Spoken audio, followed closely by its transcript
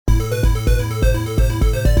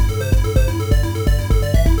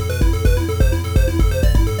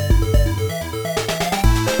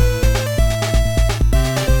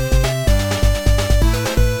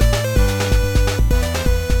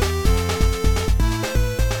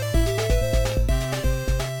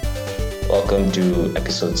welcome to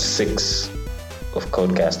episode 6 of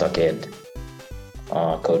Codecast Arcade,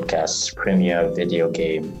 Codecast's premier video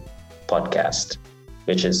game podcast,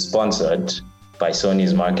 which is sponsored by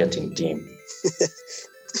Sony's marketing team.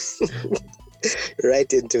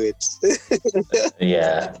 Right into it.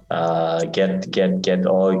 Get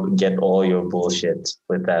all your bullshit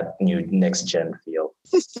with that new next gen feel.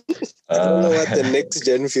 I don't know what the next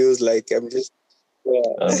gen feels like. I'm just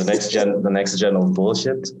the next gen of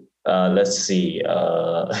bullshit. Let's see.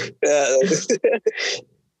 How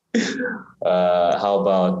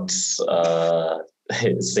about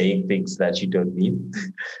saying things that you don't mean?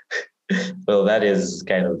 Well, that is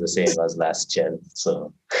kind of the same as last gen.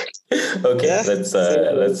 So, okay, let's get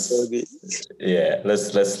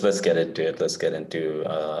into it. Let's get into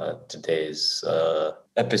today's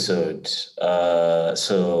episode.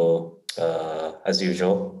 As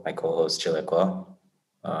usual, my co-host Chilekwa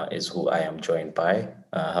is who I am joined by.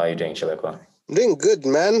 How are you doing, Chilekwa? I'm doing good,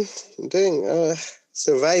 man. I'm doing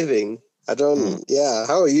surviving. Yeah,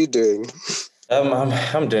 how are you doing?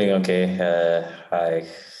 I'm doing okay. I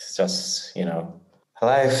just,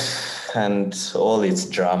 life and all its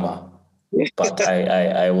drama. But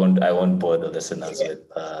I won't bore the listeners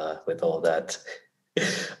with all that.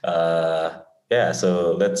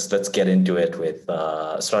 So let's get into it with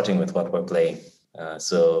starting with what we're playing.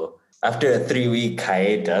 So after a 3-week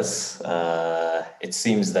hiatus, it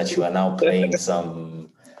seems that you are now playing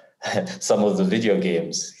some of the video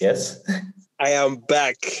games. Yes, I am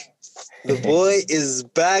back. The boy is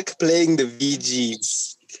back playing the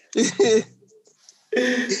VGs.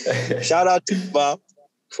 Shout out to Bob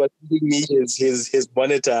for giving me his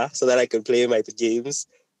monitor so that I can play my games.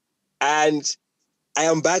 And I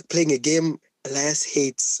am back playing a game Elias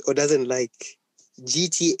hates or doesn't like.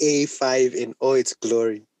 GTA 5 in all its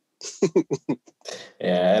glory.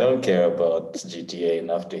 Yeah, I don't care about GTA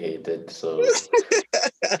enough to hate it. So,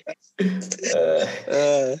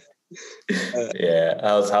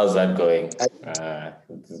 how's that going?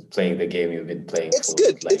 Playing the game you've been playing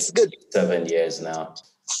it's good. 7 years now.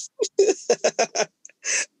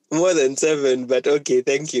 More than 7, but okay,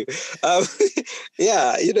 thank you.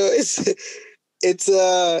 It's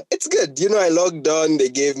good. I logged on. They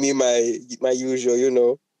gave me my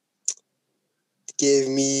usual. Gave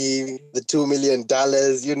me the $2 million.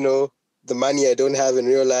 The money I don't have in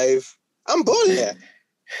real life. I'm balling.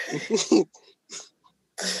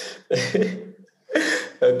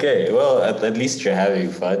 Okay, well, at least you're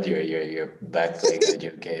having fun. You're back playing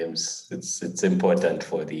video games. It's important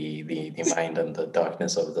for the mind and the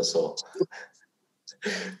darkness of the soul.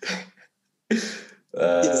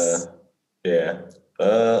 Yes. Yeah.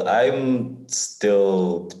 I'm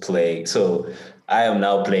still playing. So I am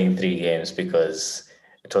now playing 3 games because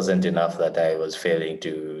it wasn't enough that I was failing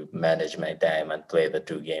to manage my time and play the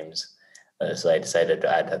 2 games. So I decided to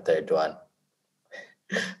add a third one.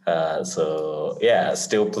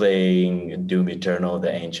 Still playing Doom Eternal,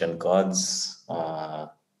 The Ancient Gods,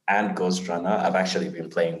 and Ghost Runner. I've actually been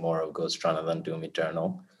playing more of Ghost Runner than Doom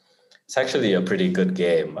Eternal. It's actually a pretty good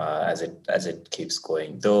game as it keeps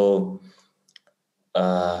going. Though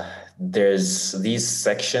there's these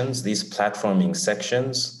platforming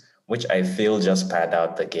sections, which I feel just pad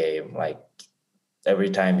out the game. Like every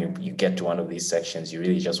time you get to one of these sections, you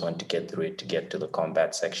really just want to get through it to get to the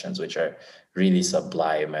combat sections, which are really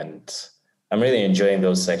sublime. And I'm really enjoying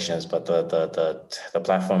those sections, but the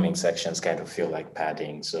platforming sections kind of feel like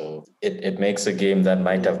padding. So it makes a game that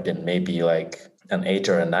might have been maybe like an 8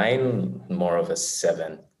 or a 9, more of a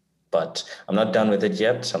 7. But I'm not done with it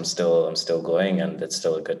yet. I'm still going, and it's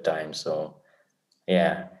still a good time. So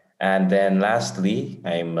yeah. And then lastly,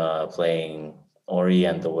 I'm playing Ori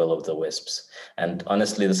and the Will of the Wisps. And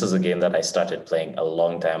honestly, this is a game that I started playing a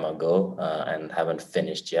long time ago and haven't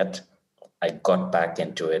finished yet. I got back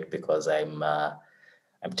into it because I'm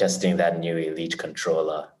testing that new Elite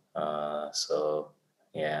controller. So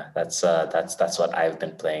yeah, that's what I've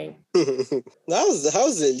been playing. How's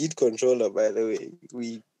the Elite controller, by the way?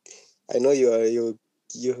 I know you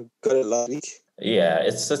got it last week. Yeah,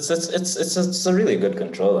 it's a really good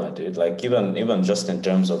controller, dude. Like even just in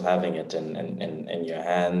terms of having it in your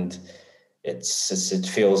hand, it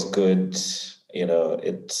feels good.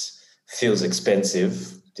 It feels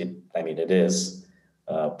expensive. It is,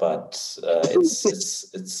 but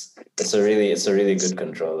it's a really good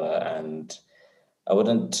controller, and I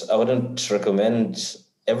wouldn't recommend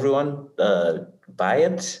everyone buy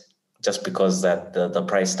it just because that the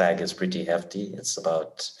price tag is pretty hefty. It's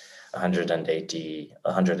about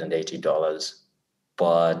 $180,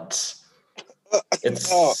 but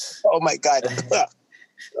it's oh my god.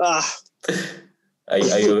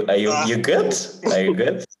 You good? Are you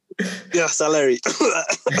good? Yeah, salary.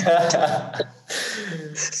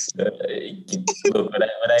 Look,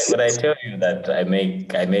 when I tell you that I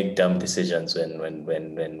make dumb decisions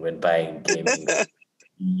when buying gaming,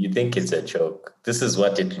 you think it's a joke. This is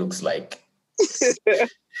what it looks like.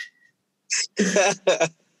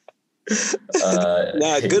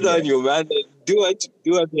 Nah, good Yeah. on you, man. Do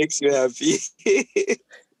what makes you happy.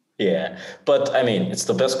 Yeah, but I mean, it's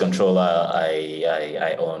the best controller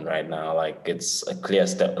I own right now. Like, it's a clear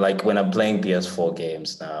step. Like when I'm playing PS4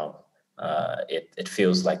 games now, it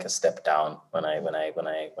feels like a step down when I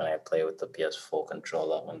play with the PS4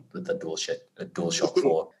 controller with the DualShock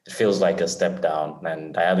 4. It feels like a step down,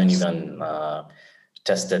 and I haven't even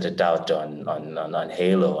tested it out on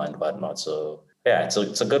Halo and whatnot. So yeah,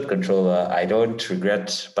 it's a good controller. I don't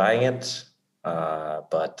regret buying it,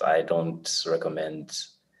 but I don't recommend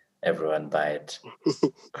everyone buy it.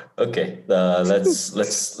 Okay, let's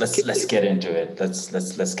get into it.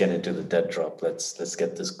 Let's get into the dead drop. Let's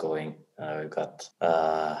get this going. We've got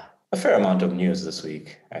a fair amount of news this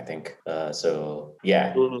week, I think. So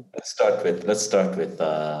yeah, Mhm. let's start with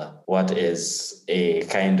what is a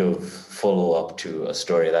kind of follow up to a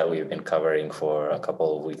story that we've been covering for a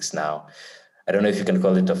couple of weeks now. I don't know if you can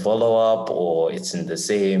call it a follow up or it's in the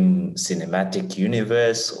same cinematic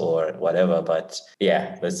universe or whatever, but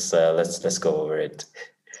yeah, let's go over it.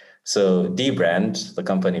 So Dbrand, the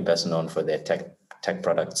company best known for their tech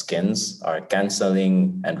product skins, are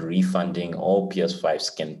canceling and refunding all PS5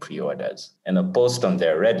 skin pre-orders. In a post on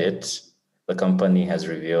their Reddit, the company has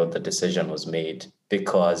revealed the decision was made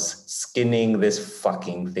because skinning this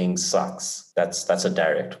fucking thing sucks. That's a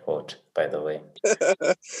direct quote, by the way.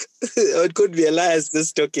 It could be a lie as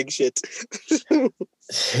this talking shit.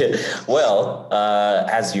 Well,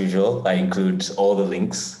 as usual, I include all the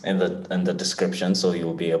links in the description, so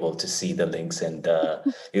you'll be able to see the links and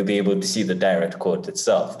you'll be able to see the direct quote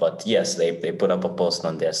itself. But yes, they put up a post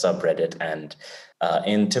on their subreddit, and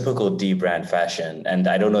in typical Dbrand fashion, and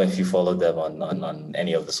I don't know if you follow them on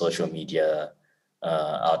any of the social media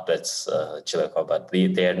outlets, Chileko, but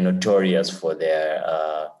they are notorious for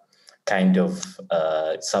their kind of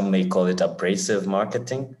some may call it abrasive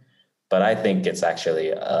marketing, but I think it's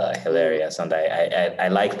actually hilarious, and I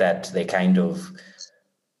like that they kind of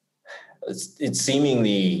it's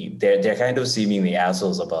seemingly they're kind of seemingly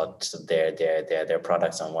assholes about their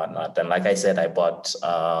products and whatnot. And like I said, I bought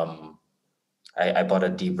a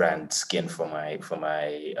Dbrand skin for my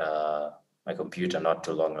computer not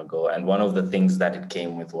too long ago, and one of the things that it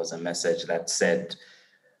came with was a message that said,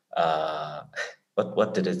 uh,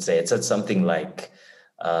 what did it say? It said something like.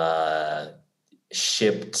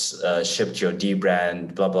 Shipped your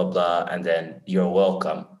Dbrand, blah blah blah, and then you're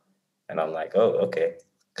welcome. And I'm like, oh, okay.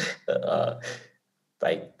 uh,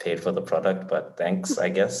 I paid for the product, but thanks, I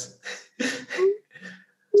guess.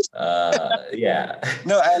 Yeah.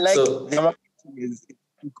 No, I like So the marketing is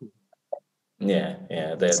cool. yeah,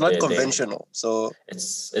 It's not conventional. So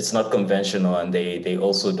it's not conventional, and they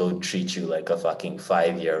also don't treat you like a fucking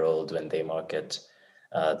 5-year-old when they market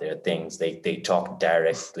their things. They talk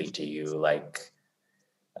directly to you like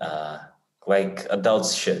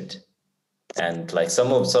adults should. And like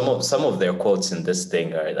some of their quotes in this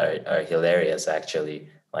thing are hilarious actually.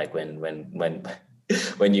 Like when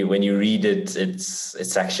when you read it,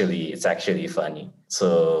 it's actually funny.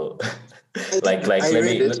 So like I let read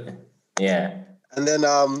me it, yeah. and then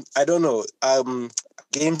I don't know,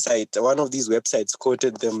 game site, one of these websites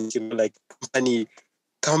quoted them, like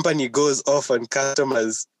company goes off on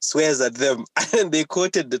customers, swears at them, and they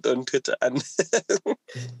quoted it on Twitter, and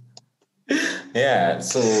Yeah,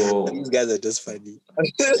 so these guys are just funny.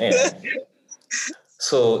 yeah.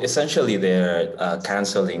 So essentially, they're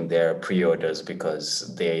canceling their pre-orders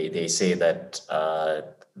because they say that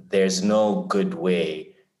there's no good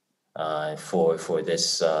way for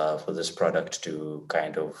this product to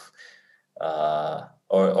kind of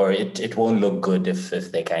or it won't look good if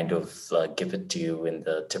they kind of give it to you in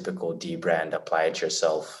the typical Dbrand apply it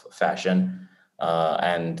yourself fashion.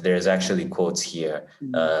 And there's actually quotes here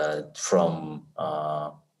from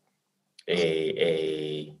a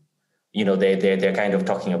they're kind of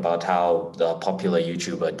talking about how the popular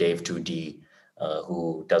YouTuber Dave 2D,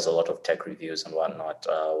 who does a lot of tech reviews and whatnot,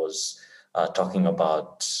 was talking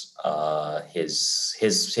about his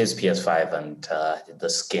PS5 and the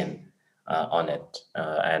skin on it,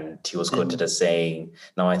 and he was quoted as saying,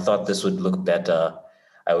 "Now I thought this would look better.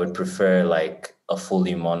 I would prefer like a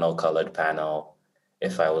fully monocolored panel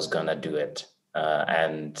if I was gonna do it."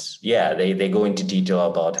 And yeah, they go into detail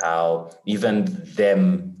about how even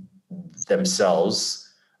themselves,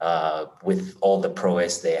 with all the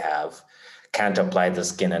prowess they have, can't apply the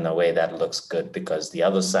skin in a way that looks good because the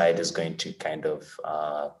other side is going to kind of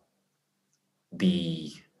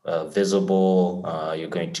be visible. You're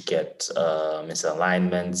going to get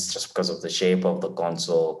misalignments just because of the shape of the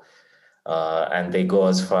console. And they go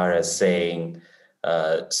as far as saying,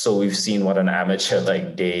 so we've seen what an amateur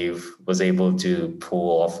like Dave was able to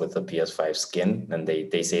pull off with the PS5 skin. And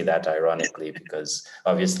they say that ironically because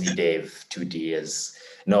obviously Dave 2D is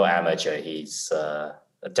no amateur. He's a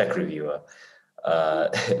tech reviewer.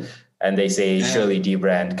 And they say surely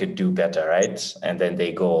Dbrand could do better, right? And then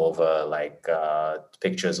they go over like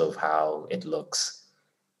pictures of how it looks.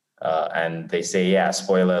 And they say, yeah,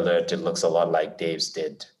 spoiler alert, it looks a lot like Dave's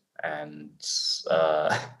did. And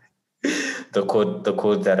the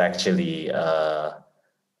quote that actually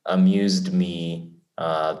amused me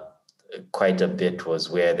quite a bit was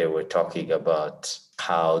where they were talking about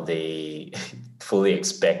how they fully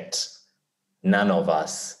expect none of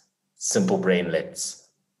us simple brainlets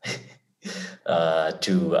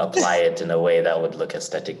to apply it in a way that would look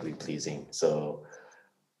aesthetically pleasing. So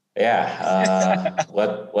yeah,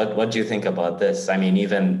 what do you think about this? I mean,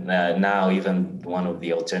 even now, even one of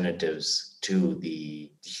the alternatives to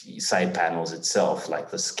the side panels itself, like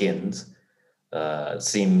the skins,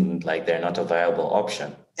 seem like they're not a viable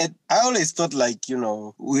option. I always thought like,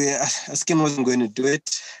 a skin wasn't going to do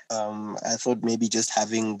it. I thought maybe just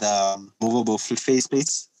having the movable face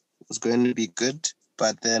plates was going to be good.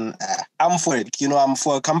 But then I'm for it. I'm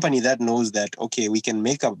for a company that knows that, okay, we can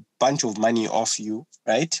make a bunch of money off you,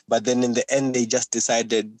 right? But then in the end, they just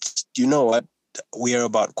decided, you know what? We are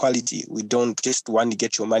about quality. We don't just want to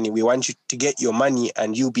get your money. We want you to get your money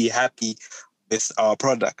and you be happy with our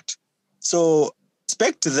product. So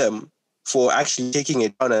respect to them for actually taking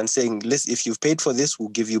it down and saying, listen, if you've paid for this, we'll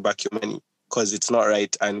give you back your money because it's not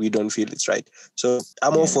right and we don't feel it's right. So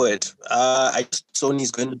I'm all for it. I guess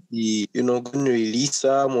Sony's going to be, going to release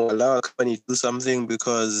some or allow a company to do something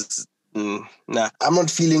because I'm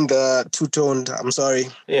not feeling the two-toned. I'm sorry.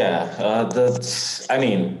 Yeah,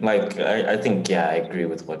 I think, I agree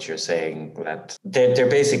with what you're saying, that they're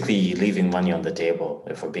basically leaving money on the table,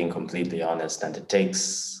 if we're being completely honest. And it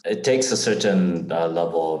takes a certain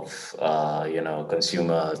level of,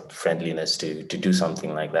 consumer friendliness to do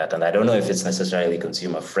something like that. And I don't know if it's necessarily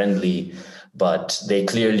consumer friendly, but they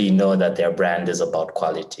clearly know that their brand is about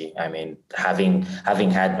quality. I mean, having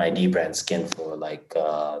had my Dbrand skin for like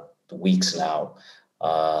weeks now,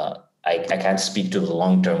 I can't speak to the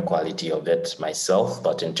long-term quality of it myself,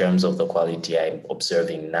 but in terms of the quality I'm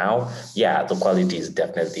observing now, yeah, the quality is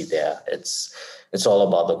definitely there. It's all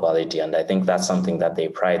about the quality, and I think that's something that they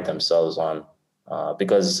pride themselves on.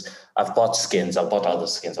 Because I've bought other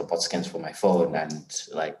skins, I've bought skins for my phone, and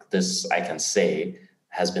like this, I can say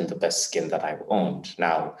has been the best skin that I've owned.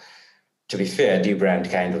 Now, to be fair,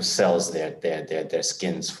 Dbrand kind of sells their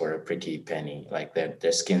skins for a pretty penny. Like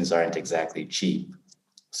their skins aren't exactly cheap.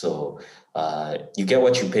 So you get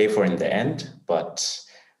what you pay for in the end. But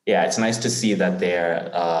yeah, it's nice to see that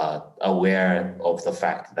they're aware of the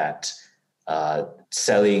fact that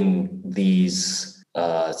selling these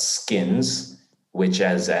skins, which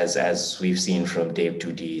as we've seen from Dave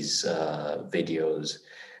 2D's videos,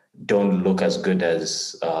 don't look as good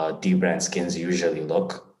as Dbrand skins usually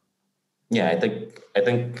look. Yeah, I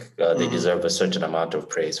think they deserve a certain amount of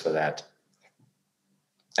praise for that.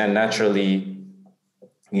 And naturally,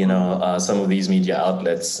 some of these media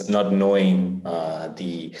outlets, not knowing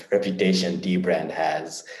the reputation Dbrand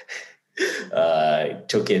has,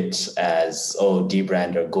 took it as,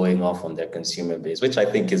 Dbrand are going off on their consumer base, which I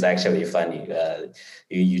think is actually funny.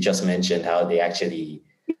 You just mentioned how they actually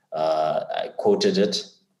quoted it,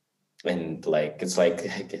 and like it's like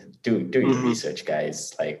do your research,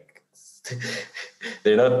 guys. Like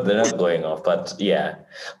they're not going off, but yeah.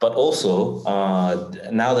 But also,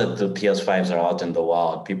 now that the PS5s are out in the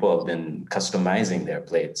wild, people have been customizing their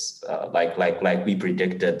plates. Like we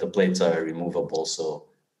predicted, the plates are removable, so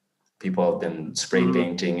people have been spray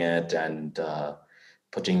painting it and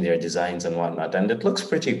putting their designs and whatnot, and it looks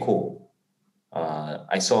pretty cool.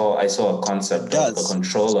 I saw a concept of the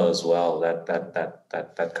controller as well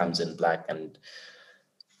that comes in black, and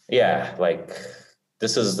yeah, like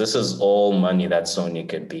this is all money that Sony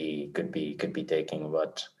could be taking,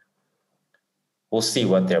 but we'll see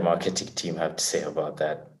what their marketing team have to say about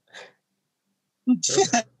that.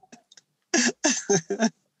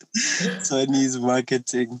 Sony's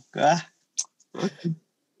marketing. Yeah,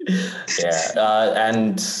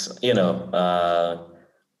 and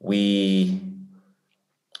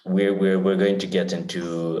we're going to get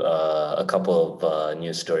into a couple of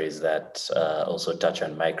news stories that also touch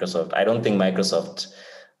on Microsoft. I don't think Microsoft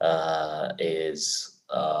is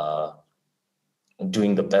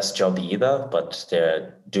doing the best job either, but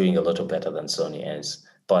they're doing a little better than Sony is.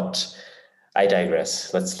 But I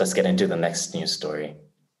digress. Let's get into the next news story.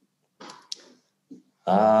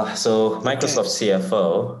 So Microsoft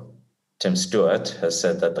CFO Tim Stewart has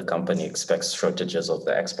said that the company expects shortages of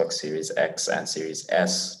the Xbox Series X and Series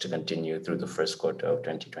S to continue through the first quarter of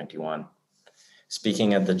 2021.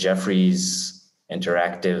 Speaking at the Jefferies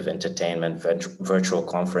Interactive Entertainment virtual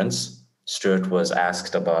conference, Stewart was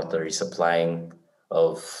asked about the resupplying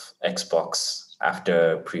of Xbox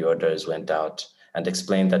after pre-orders went out and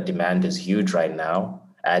explained that demand is huge right now,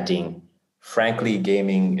 adding, "Frankly,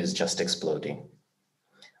 gaming is just exploding."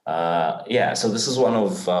 So this is one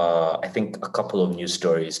of, I think, a couple of news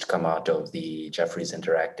stories to come out of the Jefferies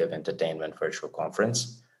Interactive Entertainment virtual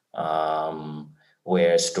conference,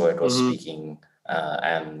 where Stewart was speaking.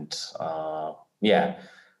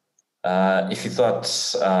 If you thought,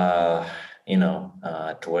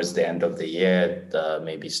 towards the end of the year,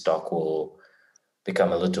 maybe stock will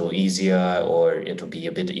become a little easier, or it'll be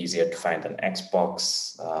a bit easier to find an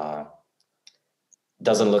Xbox,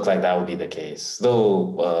 doesn't look like that will be the case.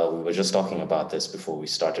 Though we were just talking about this before we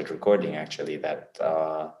started recording, actually, that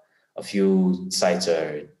a few sites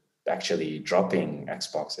are actually dropping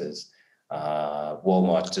Xboxes.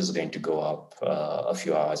 Walmart is going to go up a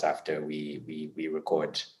few hours after we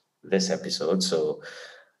record this episode. So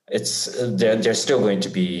it's they're still going to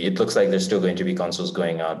be, it looks like there's still going to be consoles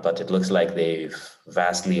going out, but it looks like they've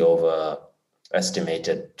vastly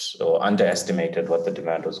overestimated or underestimated what the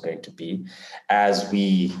demand was going to be. As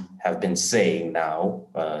we have been saying now,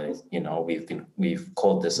 we've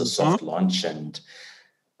called this a soft launch, and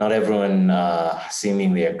not everyone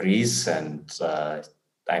seemingly agrees. And I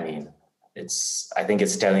think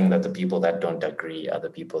it's telling that the people that don't agree are the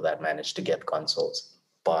people that manage to get consoles.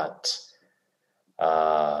 But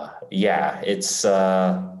it's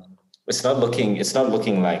not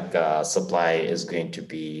looking like supply is going to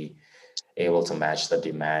be able to match the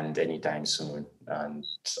demand anytime soon. And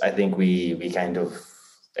I think we kind of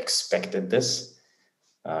expected this.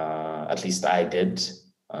 At least I did.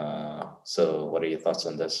 So what are your thoughts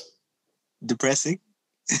on this? Depressing.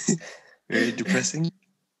 Very depressing.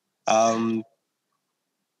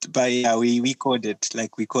 But yeah, we called it.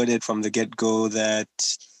 Like, we called it from the get-go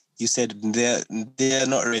that you said they're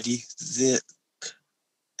not ready. The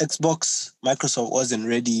Xbox, Microsoft wasn't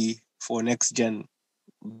ready for next gen.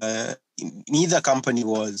 Neither company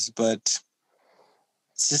was, but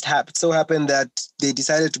it's just so happened that they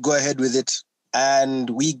decided to go ahead with it, and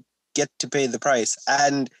we get to pay the price.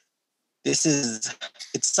 And it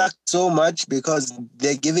sucks so much because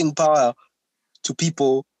they're giving power to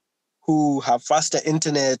people who have faster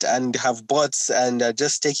internet and have bots and are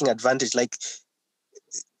just taking advantage. Like,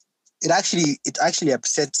 it actually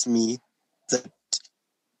upsets me that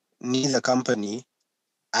neither company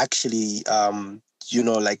actually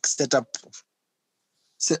set up,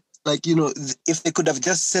 if they could have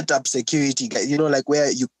just set up security,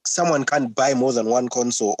 where someone can't buy more than one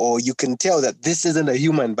console, or you can tell that this isn't a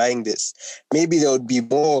human buying this. Maybe there would be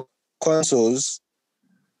more consoles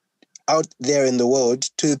out there in the world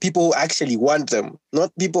to people who actually want them,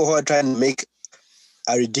 not people who are trying to make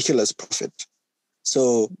a ridiculous profit.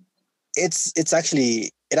 So it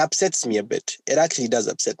upsets me a bit. It actually does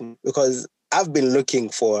upset me, because I've been looking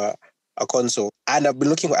for a console, and I've been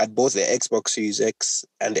looking at both the Xbox Series X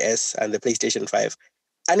and S and the PlayStation 5,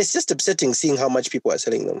 and it's just upsetting seeing how much people are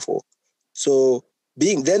selling them for. So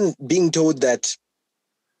being told that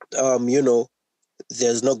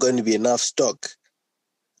there's not going to be enough stock,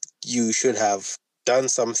 you should have done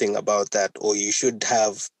something about that, or you should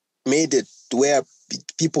have made it where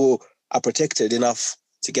people are protected enough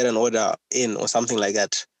to get an order in, or something like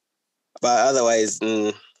that. But otherwise,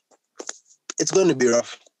 it's going to be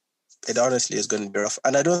rough. It honestly is going to be rough.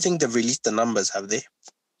 And I don't think they've released the numbers, have they?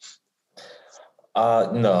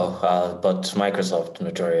 No, but Microsoft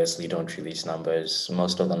notoriously don't release numbers.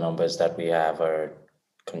 Most of the numbers that we have are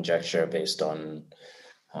conjecture based on,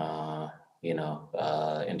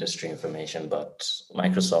 industry information. But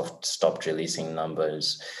Microsoft stopped releasing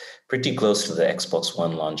numbers pretty close to the Xbox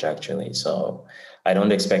One launch, actually. So I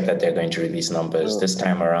don't expect that they're going to release numbers this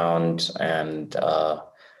time around. And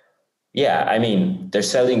they're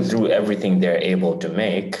selling through everything they're able to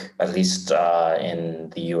make, at least in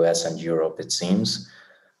the US and Europe, it seems.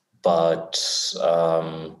 But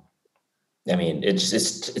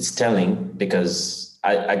it's telling, because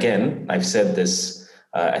I've said this.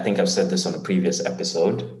 I think I've said this on a previous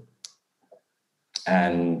episode,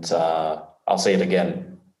 and I'll say it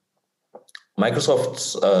again.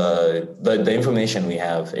 Microsoft's the information we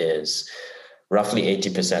have is roughly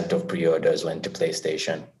 80% of pre-orders went to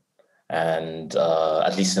PlayStation. and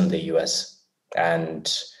at least in the US. And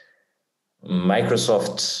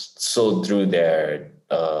Microsoft sold through their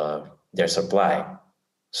supply.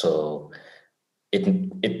 So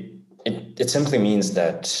it simply means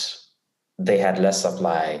that they had less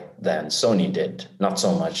supply than Sony did, not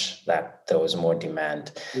so much that there was more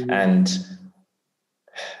demand. Mhm. And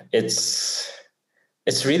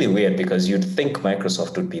it's really weird because you'd think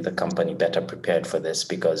Microsoft would be the company better prepared for this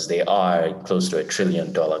because they are close to $1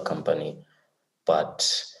 trillion company.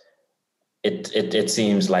 But it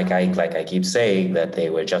seems like I keep saying that they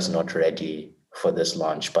were just not ready for this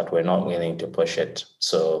launch, but we're not willing to push it.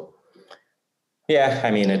 So yeah, I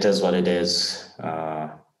mean, it is what it is.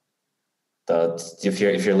 If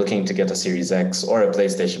you're looking to get a Series X or a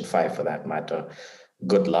PlayStation 5 for that matter,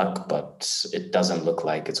 good luck, but it doesn't look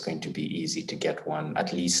like it's going to be easy to get one,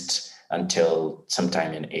 at least until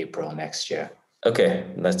sometime in April next year. Okay,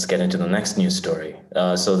 let's get into the next news story.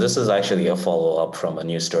 So this is actually a follow-up from a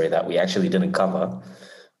news story that we actually didn't cover.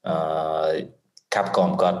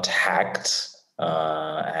 Capcom got hacked,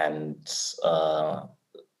 and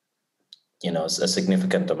a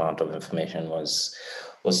significant amount of information was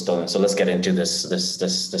stolen. So let's get into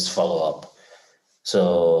this follow-up.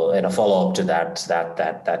 So in a follow-up to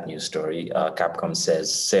that news story, Capcom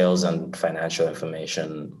says sales and financial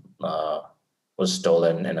information was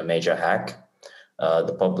stolen in a major hack.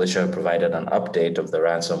 The publisher provided an update of the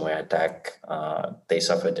ransomware attack they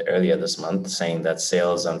suffered earlier this month, saying that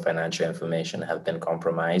sales and financial information have been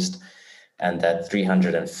compromised and that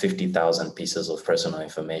 350,000 pieces of personal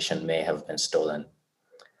information may have been stolen.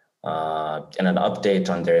 In an update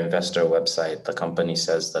on their investor website, the company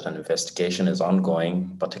says that an investigation is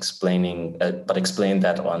ongoing, but explained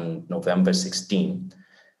that on November 16,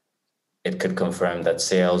 it could confirm that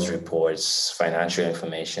sales reports, financial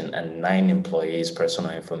information, and 9 employees'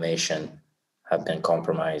 personal information have been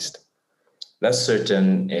compromised. Less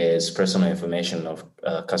certain is personal information of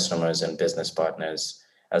customers and business partners,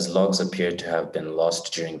 as logs appear to have been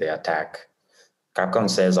lost during the attack. Capcom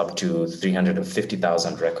says up to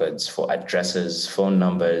 350,000 records for addresses, phone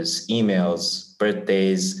numbers, emails,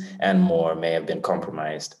 birthdays, and more may have been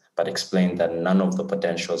compromised, but explained that none of the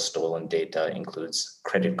potential stolen data includes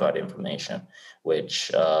credit card information,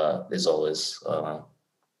 which is always a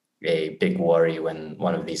big worry when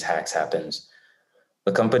one of these hacks happens.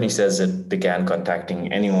 The company says it began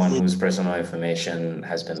contacting anyone whose personal information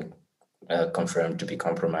has been confirmed to be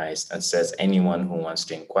compromised, and says anyone who wants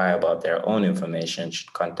to inquire about their own information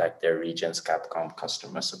should contact their region's Capcom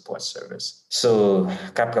customer support service. So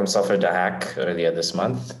Capcom suffered a hack earlier this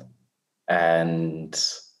month, and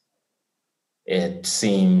it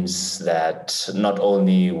seems that not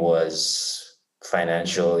only was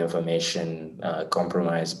financial information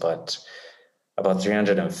compromised, but about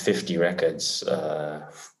 350 records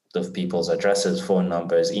of people's addresses, phone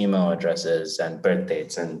numbers, email addresses, and birth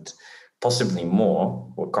dates, and possibly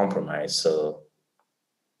more were compromised. So,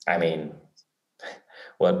 I mean,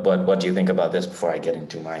 what do you think about this before I get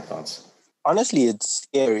into my thoughts? Honestly, it's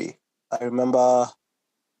scary. I remember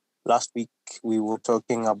last week we were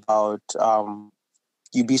talking about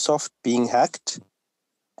Ubisoft being hacked,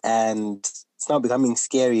 and it's now becoming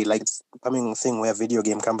scary. Like, it's becoming a thing where video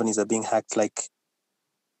game companies are being hacked. Like,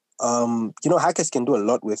 hackers can do a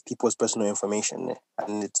lot with people's personal information,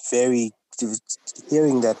 and it's very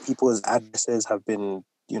hearing that people's addresses have been,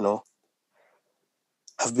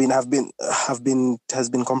 has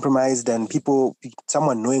been compromised, and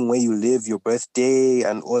someone knowing where you live, your birthday,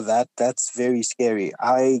 and all that. That's very scary.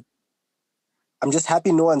 I'm just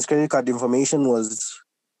happy no one's credit card information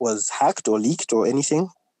was hacked or leaked or anything,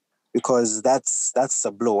 because that's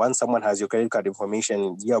a blow. Once someone has your credit card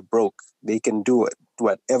information, you're broke. They can do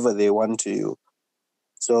whatever they want to you.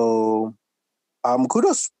 So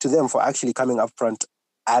kudos to them for actually coming up front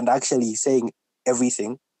and actually saying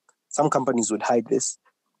everything. Some companies would hide this,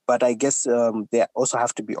 but I guess they also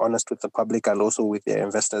have to be honest with the public and also with their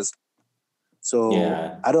investors. So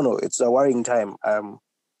yeah. I don't know. It's a worrying time.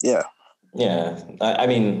 Yeah. Yeah, I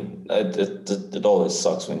mean, it always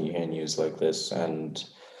sucks when you hear news like this, and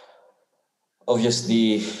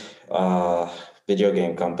obviously, video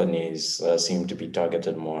game companies seem to be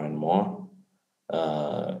targeted more and more.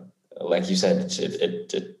 Like you said,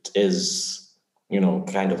 it is,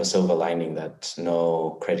 kind of a silver lining that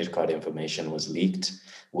no credit card information was leaked,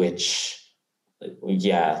 which,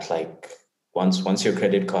 yeah, like once your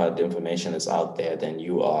credit card information is out there, then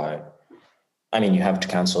you have to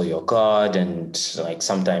cancel your card, and like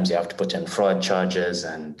sometimes you have to put in fraud charges,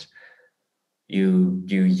 and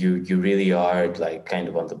you really are like kind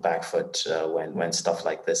of on the back foot when stuff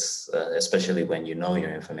like this, especially when you know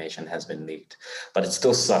your information has been leaked. But it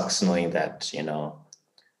still sucks knowing that,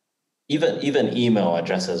 even email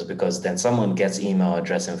addresses, because then someone gets email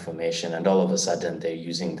address information and all of a sudden they're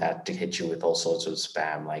using that to hit you with all sorts of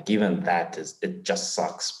spam. Like even that it just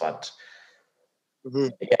sucks. But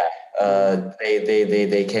yeah,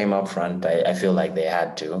 they came up front. I feel like they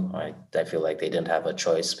had to. I feel like they didn't have a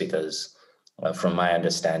choice because, from my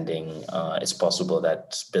understanding, it's possible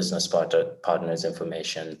that business partners'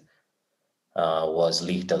 information was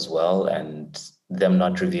leaked as well, and them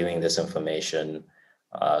not reviewing this information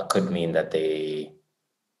could mean that they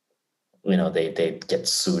get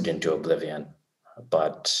sued into oblivion.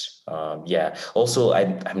 But yeah, also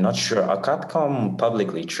I'm not sure, are Capcom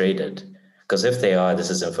publicly traded? Because if they are, this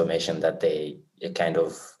is information that they kind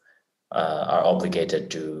of are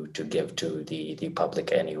obligated to give to the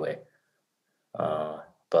public anyway.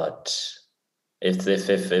 But if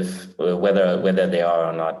whether they are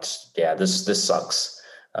or not, yeah, this sucks.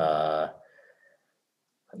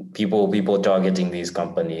 People targeting these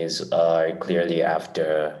companies are clearly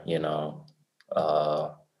after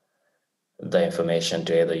the information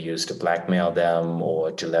to either use to blackmail them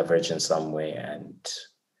or to leverage in some way. And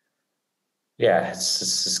yeah,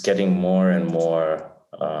 it's getting more and more.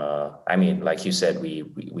 I mean, like you said,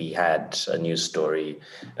 we had a news story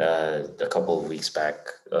a couple of weeks back,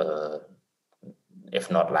 if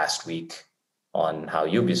not last week, on how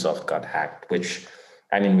Ubisoft got hacked. Which,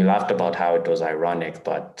 I mean, we laughed about how it was ironic,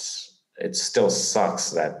 but it still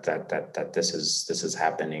sucks that this is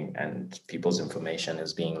happening and people's information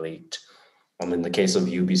is being leaked. And in the case of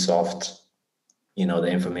Ubisoft, the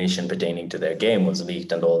information pertaining to their game was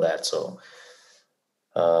leaked and all that. So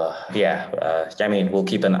I mean, we'll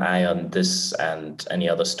keep an eye on this and any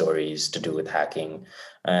other stories to do with hacking.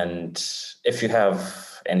 And if you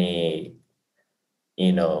have any,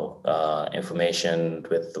 information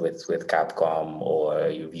with Capcom, or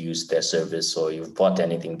you've used their service, or you've bought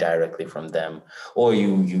anything directly from them, or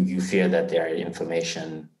you fear that their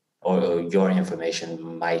information or your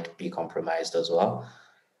information might be compromised as well,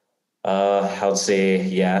 I would say,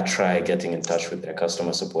 yeah, try getting in touch with their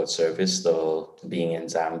customer support service. Though being in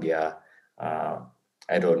Zambia,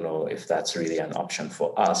 I don't know if that's really an option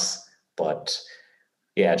for us. But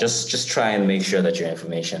yeah, just try and make sure that your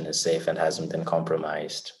information is safe and hasn't been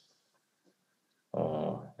compromised.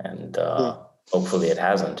 And hopefully it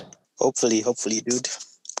hasn't. Hopefully, dude.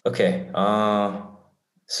 Okay.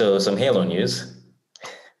 So some Halo news.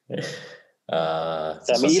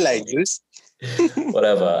 Some Eli news.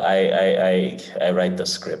 Whatever. I write the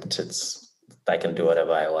script. I can do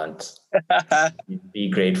whatever I want. Be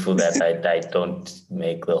grateful that I don't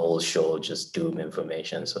make the whole show just doom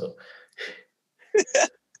information. So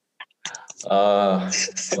a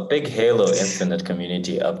big Halo Infinite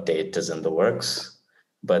community update is in the works,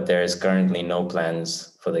 but there is currently no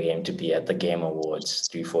plans for the game to be at the Game Awards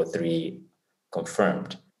 343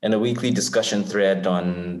 confirmed. In a weekly discussion thread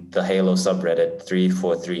on the Halo subreddit,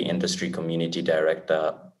 343 industry community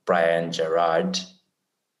director Brian Gerard,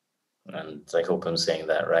 and I hope I'm saying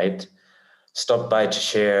that right, stopped by to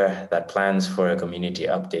share that plans for a community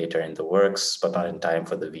update are in the works, but not in time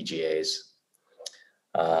for the VGAs.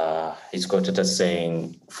 He's quoted as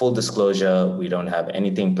saying, "Full disclosure, we don't have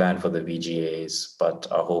anything planned for the VGAs, but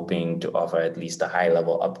are hoping to offer at least a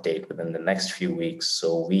high-level update within the next few weeks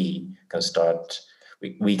so we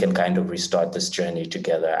can kind of restart this journey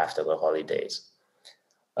together after the holidays."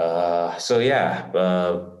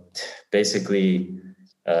 Basically,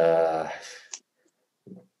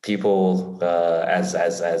 people, as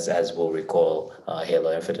we'll recall,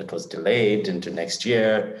 Halo Infinite was delayed into next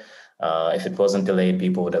year. If it wasn't delayed,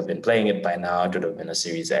 people would have been playing it by now. It would have been a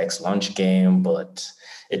Series X launch game, but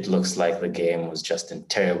it looks like the game was just in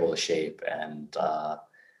terrible shape, and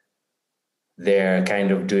they're kind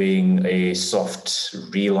of doing a soft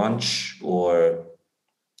relaunch or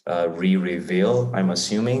re-reveal, I'm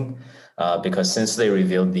assuming, because since they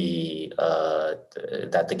revealed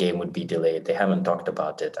that the game would be delayed, they haven't talked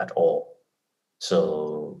about it at all.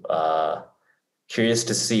 So curious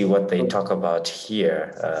to see what they talk about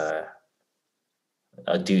here.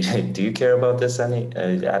 Do you care about this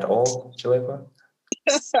at all, Chalepa?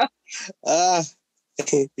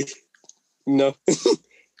 No.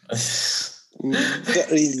 Not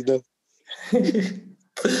really, no.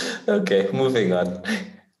 Okay, moving on.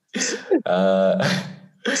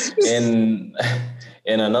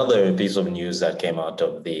 In another piece of news that came out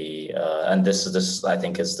of the and this I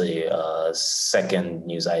think is the second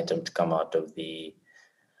news item to come out of the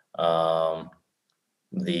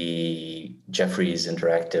the Jefferies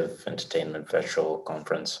Interactive Entertainment Virtual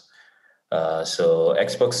Conference. So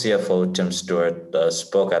Xbox CFO Tim Stewart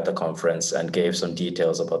spoke at the conference and gave some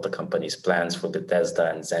details about the company's plans for Bethesda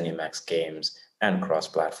and ZeniMax games and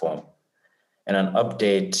cross-platform. And an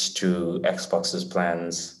update to Xbox's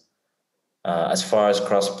plans, as far as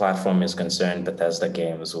cross-platform is concerned, Bethesda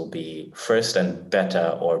games will be first and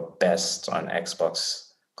better or best on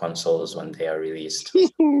Xbox consoles when they are released.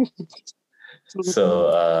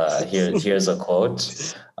 So here's a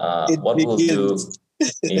quote. What we'll do,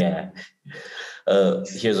 yeah.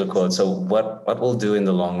 Here's a quote. So what we'll do in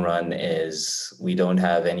the long run is we don't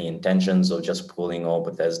have any intentions of just pulling all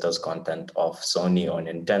Bethesda's content off Sony or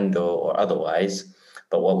Nintendo or otherwise.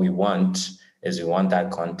 But what we want is we want that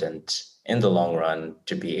content in the long run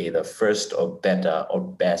to be either first or better or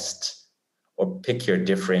best, or pick your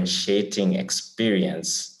differentiating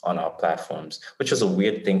experience on our platforms, which was a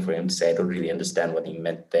weird thing for him to say. I don't really understand what he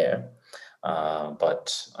meant there.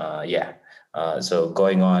 But yeah. So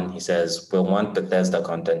going on, he says, we'll want Bethesda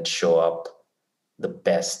content to show up the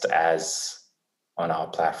best as on our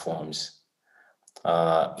platforms.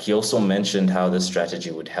 He also mentioned how this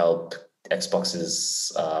strategy would help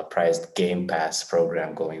Xbox's prized Game Pass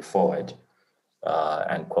program going forward.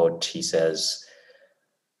 And quote, he says,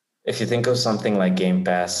 if you think of something like Game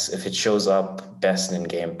Pass, if it shows up best in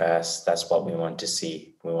Game Pass, that's what we want to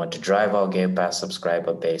see. We want to drive our Game Pass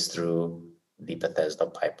subscriber base through the Bethesda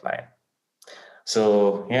pipeline.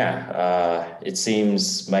 So yeah, it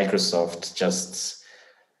seems Microsoft just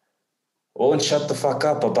won't shut the fuck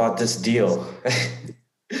up about this deal.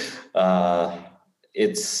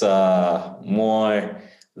 It's more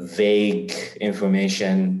vague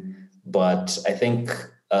information, but I think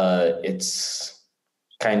it's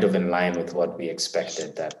kind of in line with what we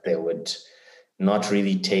expected, that they would not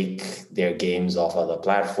really take their games off other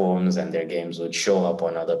platforms and their games would show up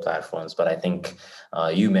on other platforms. But I think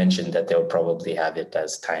you mentioned that they'll probably have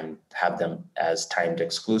them as timed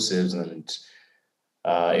exclusives, and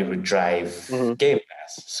it would drive Game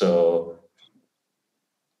Pass. So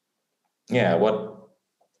yeah, what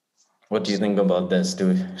do you think about this?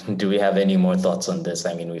 Do we have any more thoughts on this?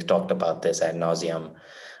 I mean, we've talked about this ad nauseum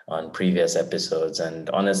on previous episodes, and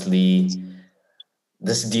honestly,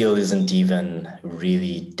 this deal isn't even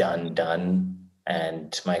really done,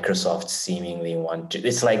 and Microsoft seemingly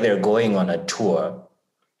it's like they're going on a tour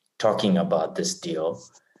talking about this deal,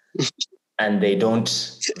 and they're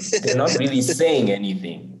not really saying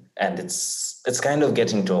anything, and it's kind of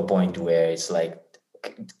getting to a point where it's like,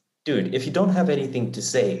 dude, if you don't have anything to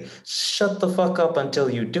say, shut the fuck up until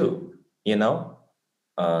you do, you know?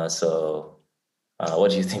 So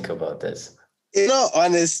what do you think about this?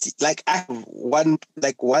 Honestly, I have one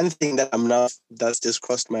thing that's just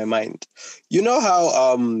crossed my mind. You know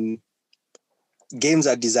how games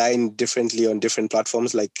are designed differently on different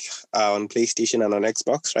platforms, like on PlayStation and on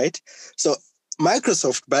Xbox, right? So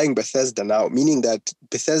Microsoft buying Bethesda now, meaning that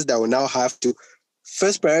Bethesda will now have to,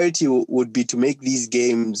 first priority would be to make these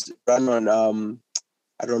games run on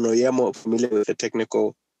I don't know, you're more familiar with the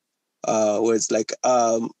technical words,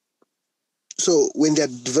 so when they're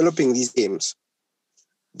developing these games,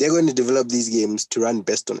 they're going to develop these games to run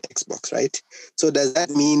best on Xbox, right? So does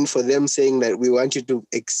that mean for them saying that we want you to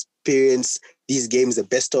experience these games the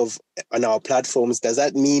best of on our platforms, does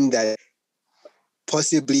that mean that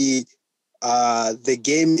possibly the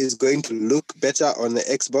game is going to look better on the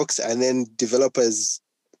Xbox, and then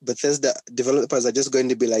Bethesda developers are just going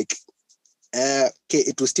to be like, okay,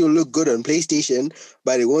 it will still look good on PlayStation,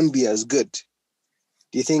 but it won't be as good?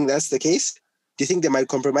 Do you think that's the case? Do you think they might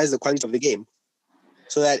compromise the quality of the game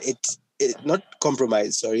so that it not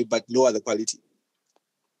compromise, sorry, but lower the quality?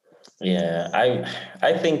 Yeah,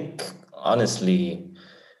 I think honestly,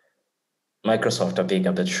 Microsoft are being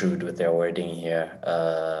a bit shrewd with their wording here.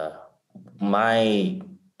 My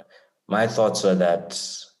thoughts are that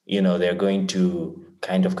they're going to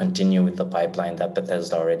kind of continue with the pipeline that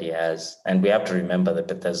Bethesda already has, and we have to remember that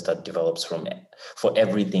Bethesda develops for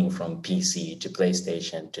everything from PC to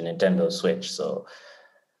PlayStation to Nintendo Switch. So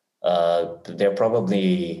they're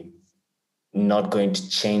probably not going to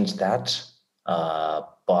change that,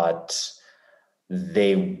 but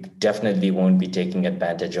they definitely won't be taking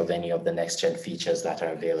advantage of any of the next-gen features that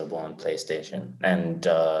are available on PlayStation. And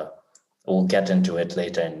we'll get into it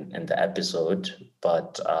later in the episode,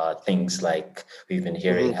 but things like we've been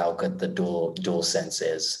hearing how good the DualSense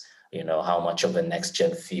is, how much of a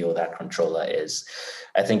next-gen feel that controller is.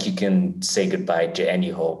 I think you can say goodbye to any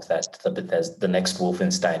hope that the next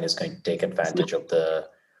Wolfenstein is going to take advantage of the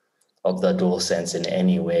of the DualSense in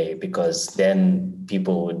any way, because then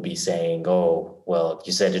people would be saying, oh, well,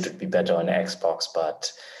 you said it would be better on Xbox,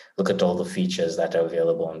 but look at all the features that are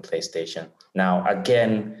available on PlayStation. Now,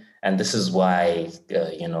 again, and this is why,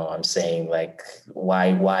 I'm saying, like,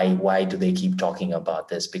 why do they keep talking about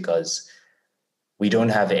this? Because we don't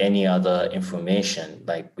have any other information.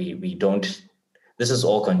 Like, we don't, this is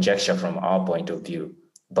all conjecture from our point of view,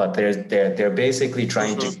 but they're basically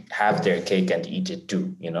trying to have their cake and eat it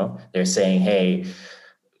too. They're saying, hey,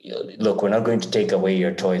 look, we're not going to take away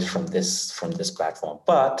your toys from this platform,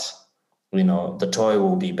 but the toy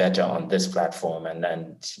will be better on this platform, and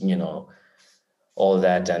all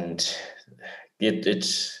that. And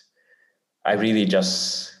it I really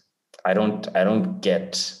just, I don't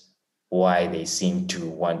get why they seem to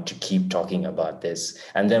want to keep talking about this.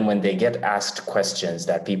 And then when they get asked questions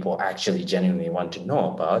that people actually genuinely want to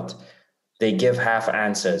know about, they give half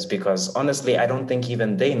answers, because honestly, I don't think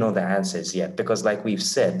even they know the answers yet, because like we've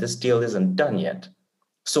said, this deal isn't done yet.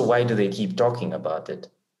 So why do they keep talking about it?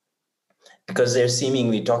 Because they're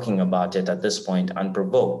seemingly talking about it at this point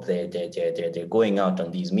unprovoked. They're going out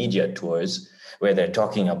on these media tours where they're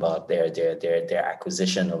talking about their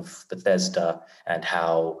acquisition of Bethesda and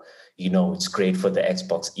how it's great for the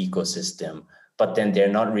Xbox ecosystem. But then they're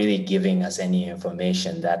not really giving us any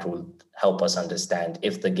information that will help us understand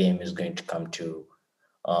if the game is going to come to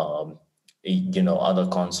other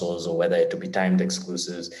consoles, or whether it will be timed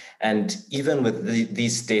exclusives. And even with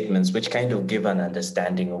these statements, which kind of give an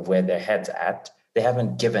understanding of where their head's at, they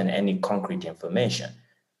haven't given any concrete information.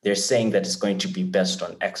 They're saying that it's going to be best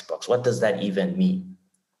on Xbox. What does that even mean?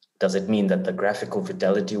 Does it mean that the graphical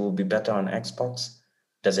fidelity will be better on Xbox?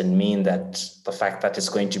 Does it mean that the fact that it's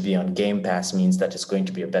going to be on Game Pass means that it's going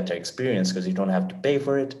to be a better experience because you don't have to pay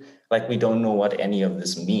for it? Like, we don't know what any of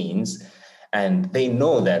this means. And they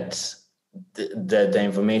know that the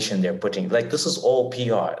information they're putting, like, this is all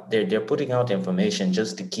PR. They're putting out information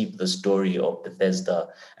just to keep the story of Bethesda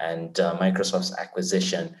and Microsoft's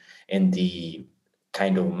acquisition in the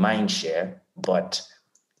kind of mind share. But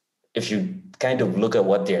if you kind of look at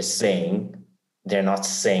what they're saying, they're not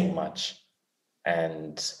saying much.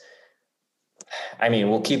 And I mean,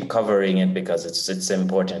 we'll keep covering it because it's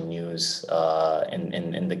important news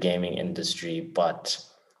in the gaming industry, but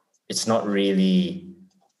it's not really,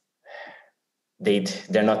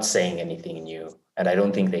 they're not saying anything new. And I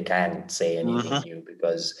don't think they can say anything new,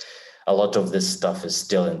 because a lot of this stuff is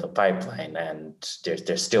still in the pipeline, and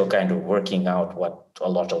they're still kind of working out what a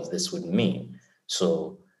lot of this would mean.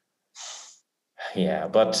 So yeah,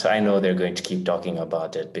 but I know they're going to keep talking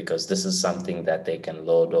about it because this is something that they can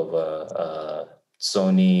load over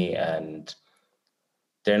Sony, and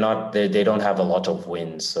they don't have a lot of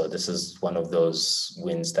wins. So this is one of those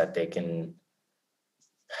wins that they can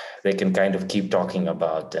kind of keep talking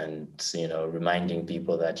about, and reminding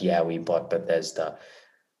people that, yeah, we bought Bethesda,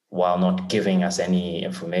 while not giving us any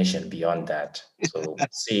information beyond that. So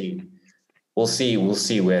we'll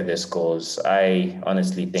see where this goes. I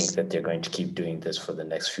honestly think that they're going to keep doing this for the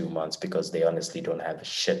next few months, because they honestly don't have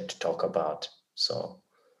shit to talk about. So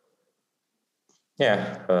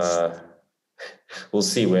yeah, we'll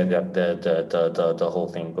see where the whole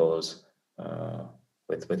thing goes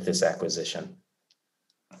with this acquisition.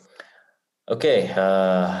 Okay,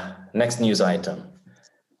 next news item.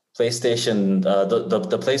 PlayStation,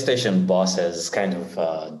 the PlayStation boss has kind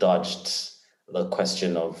of dodged the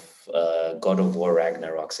question of God of War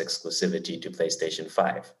Ragnarok's exclusivity to PlayStation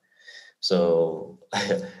 5. So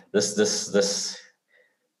this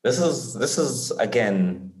is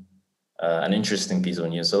again an interesting piece of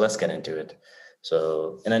news. So let's get into it.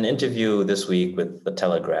 So in an interview this week with The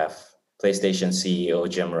Telegraph, PlayStation CEO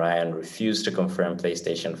Jim Ryan refused to confirm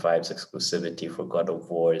PlayStation 5's exclusivity for God of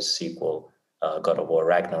War's sequel, God of War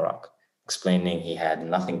Ragnarok, explaining he had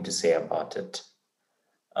nothing to say about it.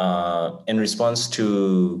 In response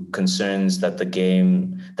to concerns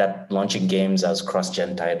that launching games as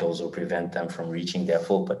cross-gen titles will prevent them from reaching their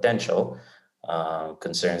full potential,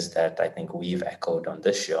 concerns that I think we've echoed on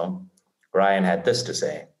this show, Ryan had this to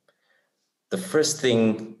say. The first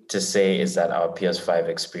thing to say is that our PS5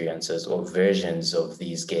 experiences, or versions of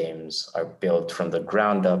these games, are built from the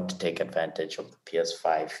ground up to take advantage of the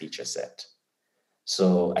PS5 feature set.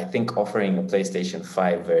 So I think offering a PlayStation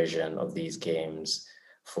 5 version of these games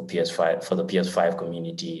for the PS5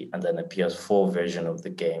 community, and then a PS4 version of the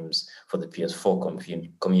games for the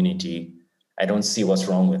PS4 community, I don't see what's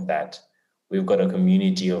wrong with that. We've got a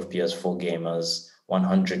community of PS4 gamers,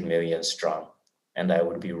 100 million strong. And it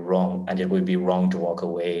would be wrong to walk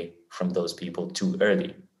away from those people too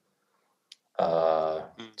early.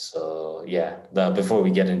 So yeah, before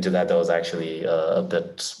we get into that, there was actually a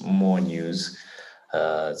bit more news.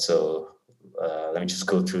 Let me just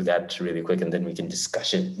go through that really quick, and then we can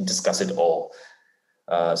discuss it all.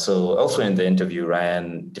 So also in the interview,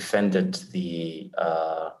 Ryan defended the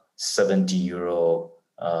 70 euro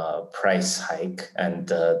price hike, and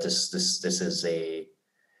this is a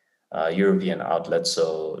European outlet,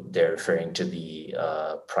 so they're referring to the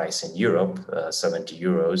price in Europe, 70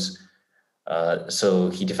 euros. So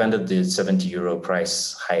he defended the 70 euro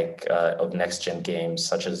price hike of next-gen games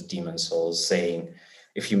such as Demon's Souls, saying,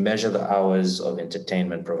 if you measure the hours of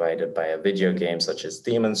entertainment provided by a video game such as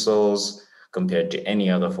Demon's Souls compared to any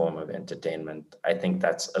other form of entertainment, I think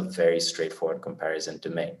that's a very straightforward comparison to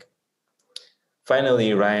make.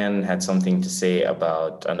 Finally, Ryan had something to say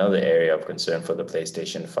about another area of concern for the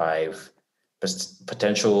PlayStation 5,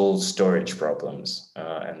 potential storage problems.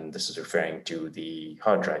 And this is referring to the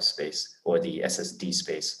hard drive space or the SSD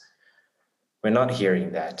space. We're not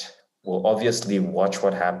hearing that. We'll obviously watch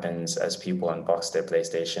what happens as people unbox their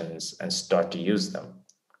PlayStations and start to use them.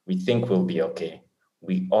 We think we'll be okay.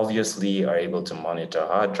 We obviously are able to monitor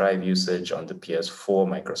hard drive usage on the PS4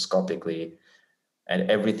 microscopically, and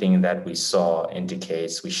everything that we saw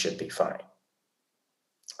indicates we should be fine.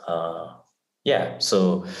 Yeah,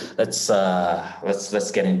 so let's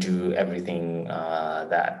get into everything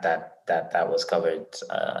that was covered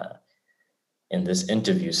in this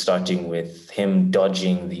interview, starting with him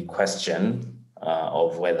dodging the question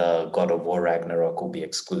of whether God of War Ragnarok will be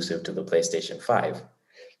exclusive to the PlayStation 5.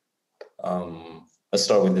 Let's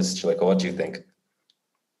start with this, Chileka. What do you think?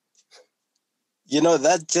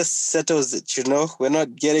 That just settles it, We're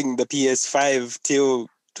not getting the PS5 till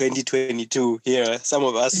 2022 here, some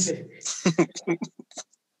of us.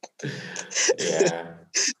 Yeah.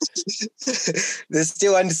 They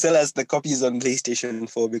still want to sell us the copies on PlayStation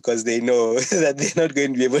 4 because they know that they're not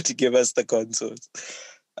going to be able to give us the consoles.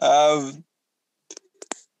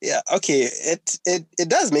 Yeah, okay. It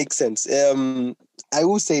does make sense. I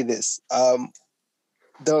will say this.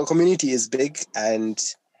 The community is big, and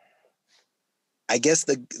I guess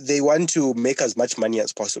they want to make as much money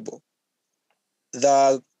as possible.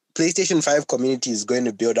 The PlayStation 5 community is going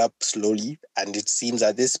to build up slowly, and it seems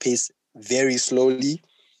at this pace very slowly.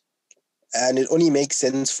 And it only makes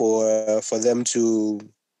sense for them to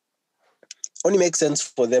make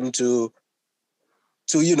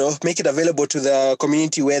it available to the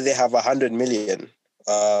community where they have 100 million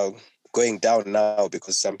going down now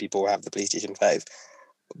because some people have the PlayStation 5.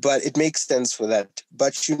 But it makes sense for that.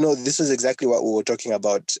 But this is exactly what we were talking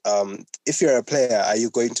about. If you're a player, are you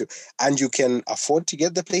going to, and you can afford to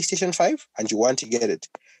get the PlayStation 5 and you want to get it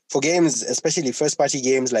for games, especially first-party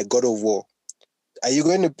games like God of War, are you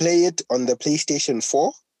going to play it on the PlayStation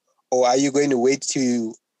 4, or are you going to wait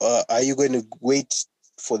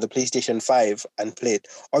for the PlayStation 5 and play it?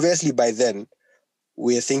 Obviously, by then,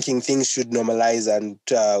 we're thinking things should normalize and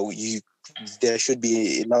there should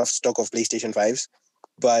be enough stock of PlayStation 5s.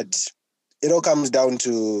 But it all comes down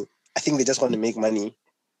to, I think they just want to make money.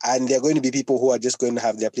 And there are going to be people who are just going to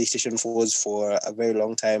have their PlayStation 4s for a very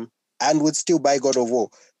long time and would still buy God of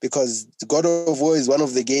War, because God of War is one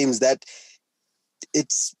of the games that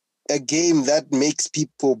it's a game that makes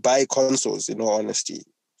people buy consoles, in all honesty.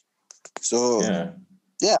 So,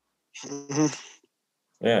 yeah. Mm-hmm.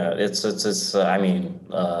 Yeah, it's. I mean,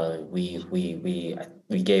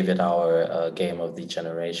 we gave it our game of the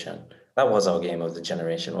generation. That was our game of the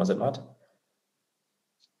generation, was it not?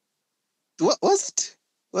 What was it?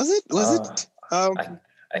 Was it?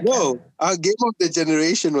 No, our game of the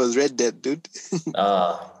generation was Red Dead, dude.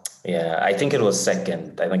 Yeah, I think it was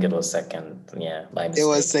second. Yeah, my mistake. It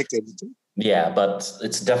was second. Yeah, but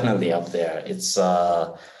it's definitely up there. It's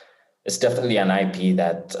definitely an IP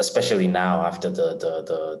that, especially now after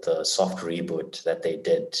the soft reboot that they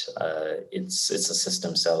did, it's a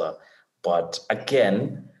system seller. But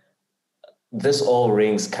again, this all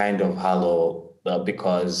rings kind of hollow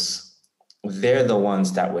because they're the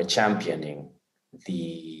ones that were championing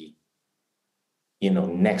the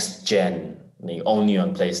next gen, only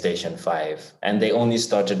on PlayStation 5, and they only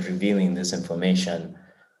started revealing this information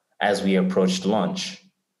as we approached launch.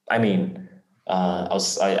 I mean,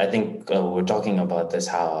 I think we're talking about this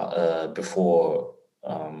before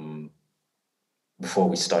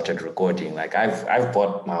we started recording. Like I've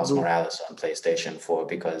bought Miles Morales on PlayStation 4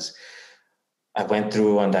 because I went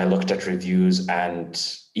through and I looked at reviews, and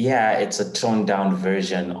yeah, it's a toned down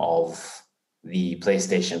version of the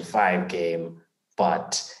PlayStation 5 game,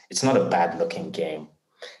 but it's not a bad looking game.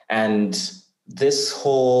 And this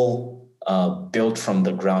whole built from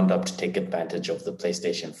the ground up to take advantage of the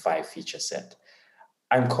PlayStation 5 feature set.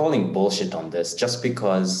 I'm calling bullshit on this just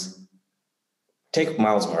because take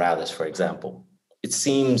Miles Morales, for example. It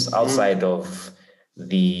seems outside of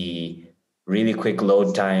the really quick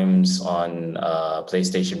load times on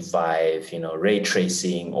PlayStation 5, ray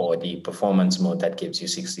tracing or the performance mode that gives you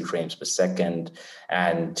 60 frames per second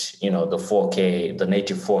and, the 4K, the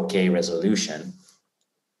native 4K resolution,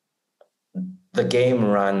 the game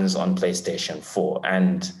runs on PlayStation 4.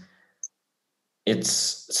 And it's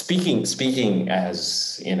speaking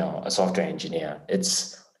as, a software engineer,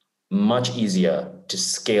 it's much easier to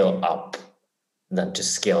scale up than to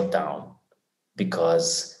scale down.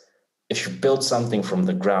 Because if you build something from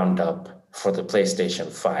the ground up for the PlayStation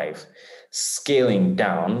 5, scaling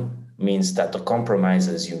down means that the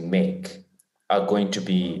compromises you make are going to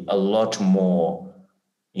be a lot more,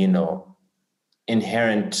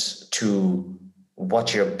 inherent to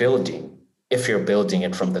what you're building if you're building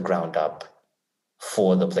it from the ground up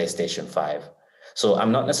for the PlayStation 5. So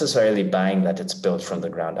I'm not necessarily buying that it's built from the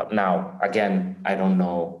ground up. Now, again, I don't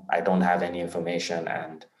know. I don't have any information,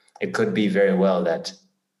 and it could be very well that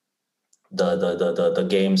the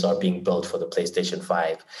games are being built for the PlayStation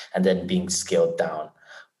 5 and then being scaled down.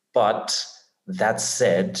 But that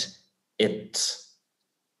said, if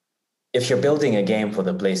you're building a game for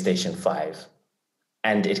the PlayStation 5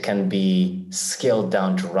 and it can be scaled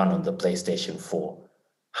down to run on the PlayStation 4,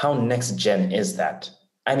 how next gen is that?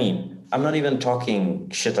 I mean, I'm not even talking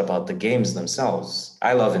shit about the games themselves.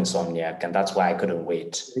 I love Insomniac, and that's why I couldn't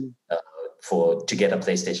wait to get a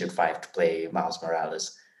PlayStation 5 to play Miles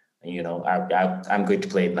Morales. I'm going to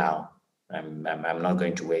play it now. I'm not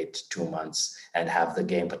going to wait 2 months and have the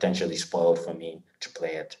game potentially spoiled for me to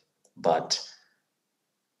play it. But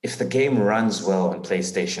if the game runs well on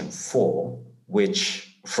PlayStation 4,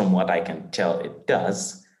 which from what I can tell it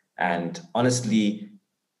does, and honestly,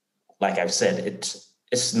 like I've said,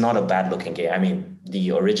 it's not a bad looking game. I mean,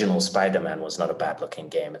 the original Spider-Man was not a bad looking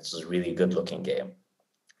game. It's a really good looking game.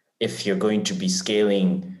 If you're going to be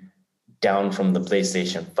scaling down from the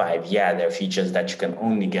PlayStation 5, yeah, there are features that you can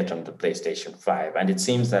only get on the PlayStation 5. And it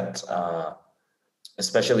seems that,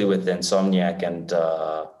 especially with Insomniac and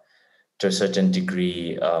to a certain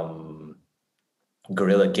degree,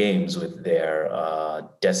 Guerrilla Games with their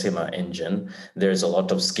Decima engine, there's a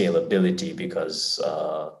lot of scalability because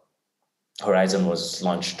Horizon was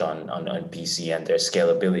launched on PC and there's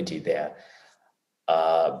scalability there.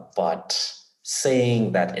 But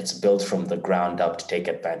saying that it's built from the ground up to take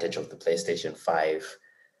advantage of the PlayStation 5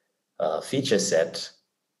 feature set,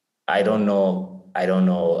 I don't know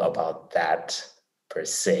about that per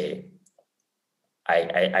se.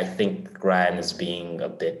 I think Ryan is being a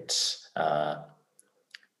bit,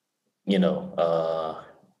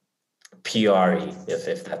 PR-y,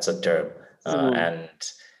 if that's a term, and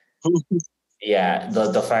yeah,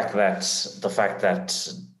 the fact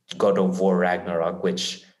that God of War Ragnarok,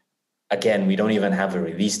 which again we don't even have a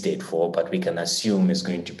release date for, but we can assume is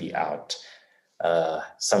going to be out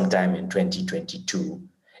sometime in 2022,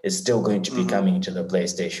 is still going to be coming to the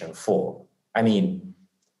PlayStation 4. I mean,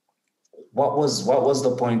 what was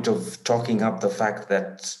the point of talking up the fact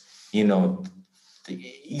that,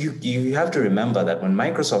 you have to remember that when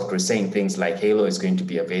Microsoft was saying things like Halo is going to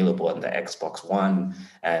be available on the Xbox One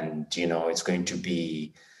and, it's going to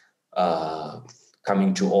be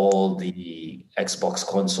coming to all the Xbox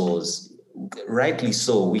consoles, rightly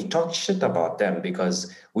so, we talked shit about them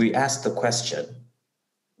because we asked the question,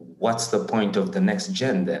 what's the point of the next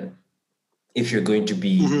gen then? If you're going to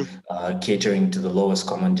be catering to the lowest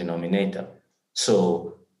common denominator.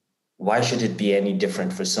 So why should it be any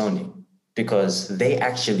different for Sony? Because they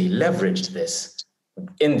actually leveraged this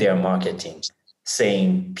in their marketing,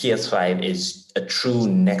 saying PS5 is a true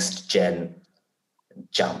next-gen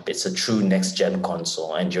jump. It's a true next-gen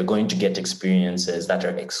console, and you're going to get experiences that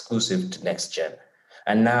are exclusive to next-gen.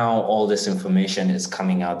 And now all this information is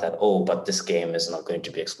coming out that, but this game is not going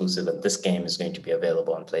to be exclusive, and this game is going to be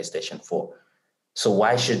available on PlayStation 4. So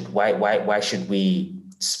why should we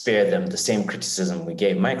spare them the same criticism we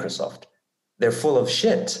gave Microsoft? They're full of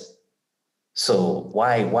shit. So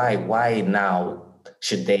why now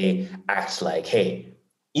should they act like, hey,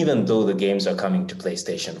 even though the games are coming to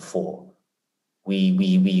PlayStation 4,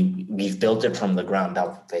 we've built it from the ground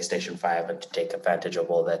up for PlayStation 5 and to take advantage of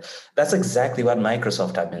all that. That's exactly what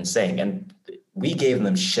Microsoft have been saying. And we gave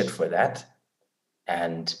them shit for that.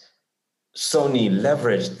 And Sony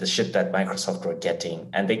leveraged the shit that Microsoft were getting,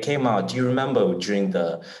 and they came out. Do you remember during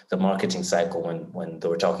the marketing cycle when they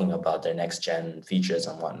were talking about their next gen features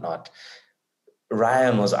and whatnot?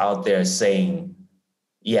 Ryan was out there saying,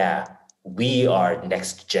 yeah, we are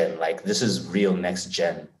next gen, like this is real next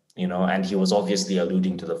gen, and he was obviously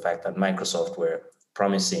alluding to the fact that Microsoft were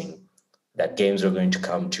promising that games were going to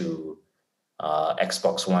come to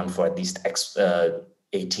Xbox One for at least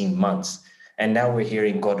 18 months. And now we're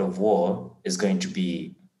hearing God of War is going to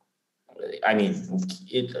be, I mean,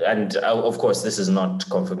 and of course, this is not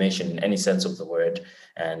confirmation in any sense of the word.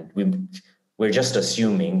 And we're just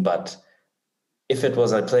assuming, but if it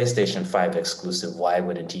was a PlayStation 5 exclusive, why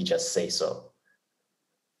wouldn't he just say so?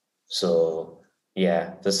 So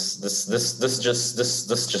yeah, this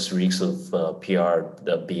just reeks of PR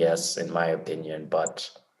BS in my opinion.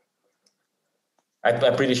 But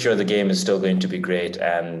I'm pretty sure the game is still going to be great.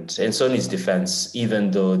 And in Sony's defense,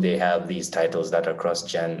 even though they have these titles that are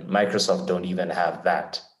cross-gen, Microsoft don't even have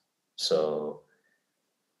that. So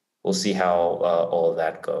we'll see how all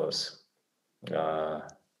that goes.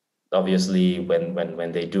 Obviously,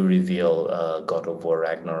 when they do reveal God of War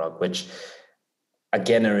Ragnarok, which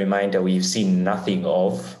again, a reminder, we've seen nothing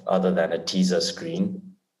of other than a teaser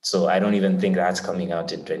screen. So I don't even think that's coming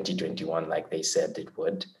out in 2021 like they said it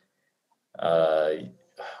would.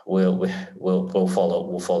 We'll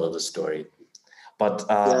follow the story. But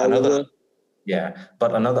another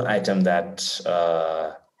item that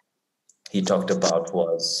he talked about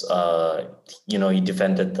was he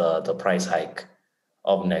defended the price hike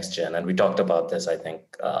of next gen, and we talked about this I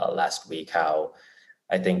think last week, how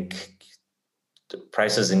I think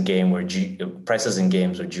prices in games were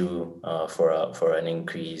due for an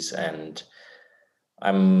increase, and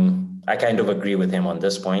I kind of agree with him on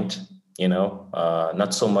this point.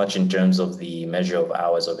 Not so much in terms of the measure of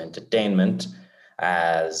hours of entertainment,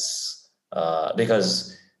 as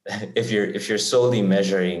because if you're solely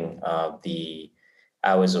measuring the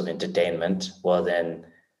hours of entertainment, well then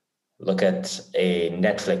look at a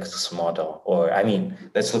Netflix model, or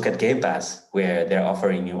let's look at Game Pass, where they're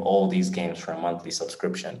offering you all these games for a monthly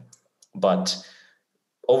subscription. But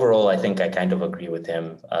overall, I think I kind of agree with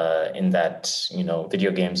him in that,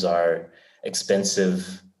 video games are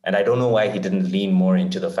expensive. And I don't know why he didn't lean more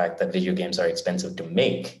into the fact that video games are expensive to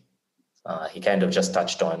make. He kind of just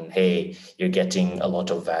touched on, hey, you're getting a lot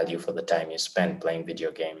of value for the time you spend playing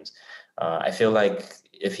video games. I feel like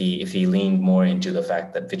if he leaned more into the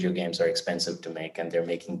fact that video games are expensive to make and they're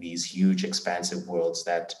making these huge, expansive worlds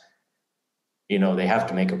that, they have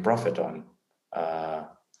to make a profit on,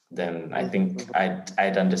 then I think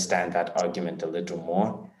I'd understand that argument a little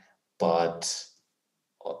more. But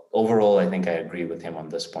overall, I think I agree with him on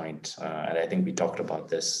this point. And I think we talked about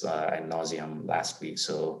this ad nauseum last week,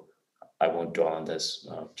 so I won't dwell on this.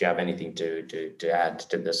 Do you have anything to add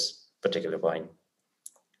to this particular point?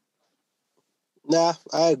 Nah,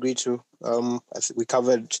 I agree too. I think we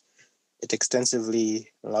covered it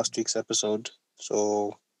extensively in last week's episode,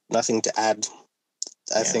 so nothing to add.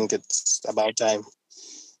 I think it's about time.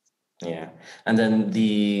 Yeah. And then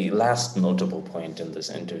the last notable point in this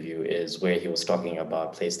interview is where he was talking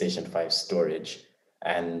about PlayStation 5 storage.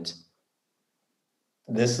 And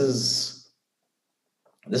this is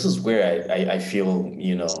where I feel,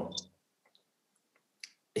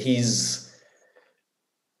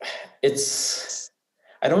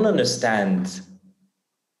 I don't understand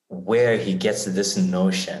where he gets this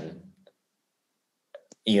notion,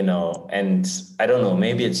 and I don't know,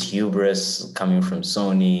 maybe it's hubris coming from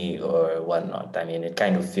Sony or whatnot. It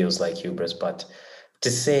kind of feels like hubris, but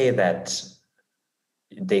to say that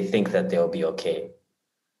they think that they'll be okay.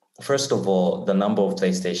 First of all, the number of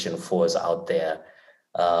PlayStation 4s out there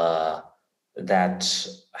that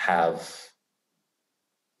have,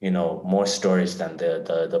 more storage than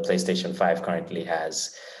the PlayStation 5 currently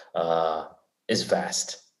has is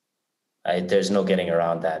vast. There's no getting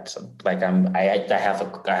around that. Like I have a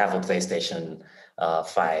PlayStation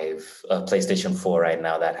 5, PlayStation 4 right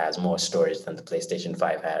now that has more storage than the PlayStation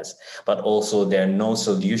 5 has. But also there are no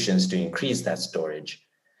solutions to increase that storage.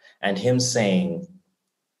 And him saying,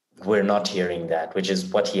 we're not hearing that, which is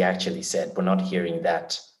what he actually said. We're not hearing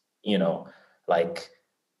that, like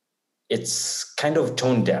it's kind of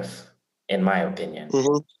tone deaf, in my opinion.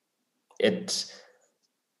 Mm-hmm.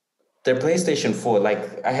 The PlayStation 4,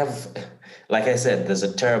 like I said, there's a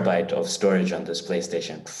terabyte of storage on this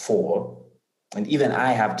PlayStation 4. And even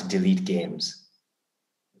I have to delete games,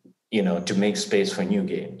 to make space for new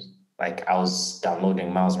games. Like I was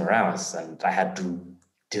downloading Miles Morales and I had to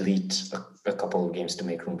delete a couple of games to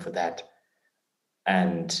make room for that.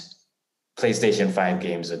 And PlayStation 5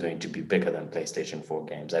 games are going to be bigger than PlayStation 4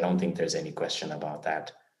 games. I don't think there's any question about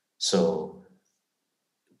that. So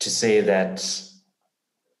to say that,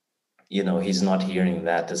 he's not hearing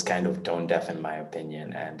that is kind of tone deaf, in my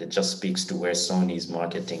opinion. And it just speaks to where Sony's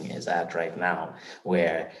marketing is at right now,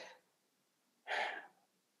 where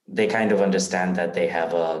they kind of understand that they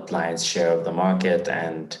have a lion's share of the market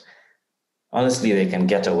and honestly, they can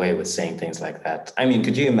get away with saying things like that. I mean,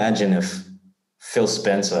 could you imagine if Phil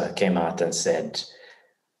Spencer came out and said,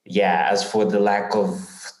 yeah, as for the lack of,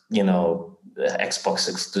 Xbox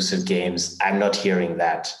exclusive games, I'm not hearing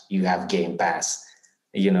that. You have Game Pass.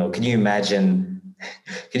 Can you imagine?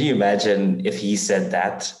 Can you imagine if he said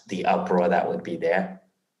that, the uproar that would be there?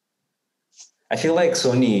 I feel like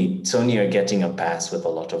Sony are getting a pass with a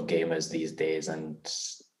lot of gamers these days, and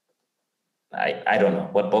I don't know.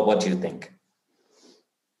 What do you think?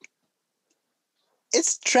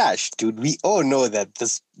 It's trash, dude. We all know that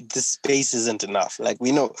this space isn't enough. Like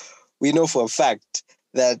we know for a fact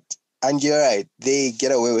that, and you're right, they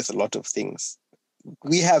get away with a lot of things.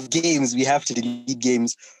 We have games, we have to delete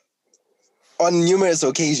games on numerous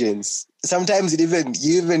occasions. Sometimes you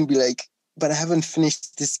even be like, but I haven't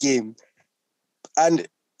finished this game. And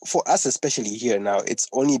for us, especially here now, it's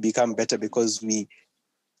only become better because we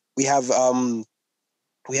have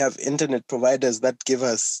internet providers that give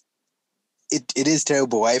us it is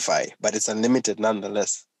terrible Wi-Fi, but it's unlimited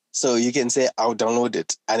nonetheless. So you can say I'll download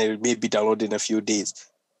it and it may be downloaded in a few days.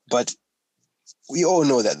 But we all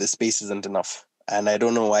know that the space isn't enough. And I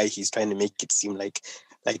don't know why he's trying to make it seem like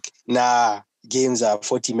games are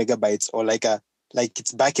 40 megabytes or like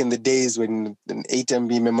it's back in the days when an 8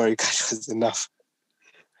 MB memory card was enough.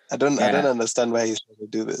 I don't understand why he's trying to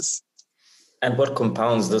do this. And what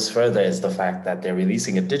compounds this further is the fact that they're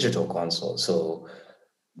releasing a digital console. So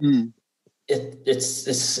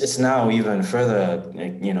it's now even further,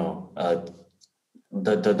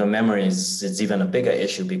 the memories, it's even a bigger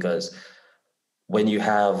issue because when you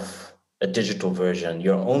have a digital version,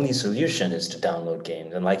 your only solution is to download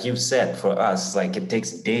games. And like you've said, for us, like it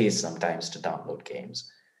takes days sometimes to download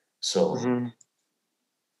games. So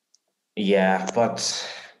yeah, but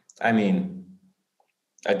I mean,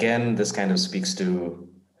 again, this kind of speaks to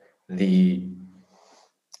the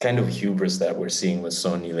kind of hubris that we're seeing with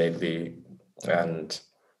Sony lately. And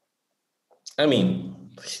I mean,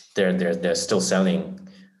 they're still selling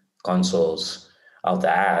consoles out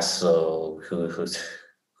the ass. So who's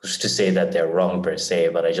to say that they're wrong per se?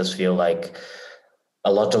 But I just feel like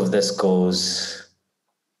a lot of this goes.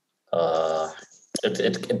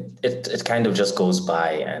 It kind of just goes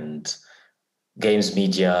by, and games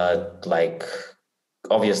media, like,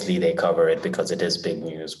 obviously they cover it because it is big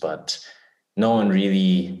news, but no one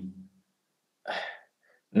really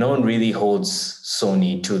holds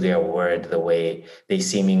Sony to their word the way they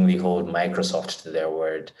seemingly hold Microsoft to their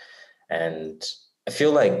word. And I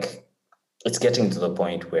feel like it's getting to the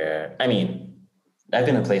point where, I mean, I've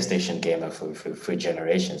been a PlayStation gamer for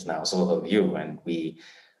generations now, so have you. And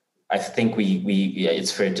I think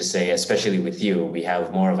it's fair to say, especially with you, we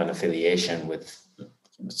have more of an affiliation with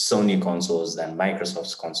Sony consoles than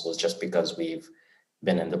Microsoft's consoles, just because we've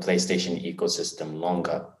been in the PlayStation ecosystem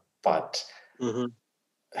longer. But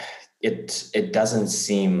it doesn't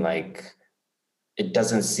seem like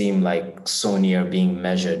Sony are being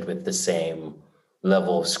measured with the same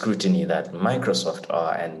level of scrutiny that Microsoft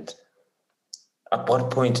are. And at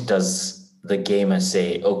what point does the gamer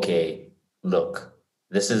say, okay, look,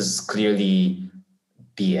 this is clearly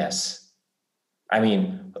BS? I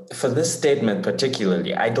mean, for this statement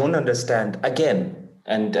particularly, I don't understand, again,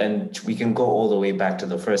 and we can go all the way back to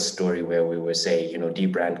the first story where we were saying,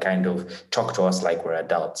 Dbrand kind of talk to us like we're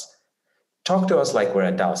adults. Talk to us like we're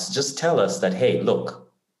adults. Just tell us that, hey,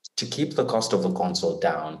 look, to keep the cost of the console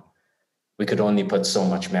down, we could only put so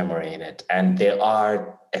much memory in it. And there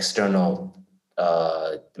are external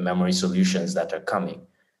memory solutions that are coming.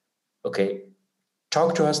 Okay?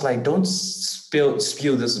 Talk to us like, don't spew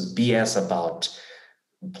this BS about,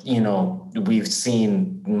 we've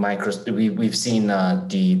seen we've seen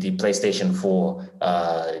the PlayStation 4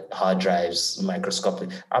 hard drives microscopic.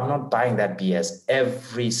 I'm not buying that BS.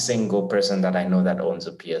 Every single person that I know that owns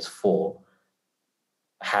a PS4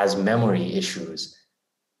 has memory issues.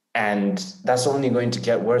 And that's only going to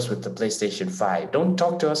get worse with the PlayStation 5. Don't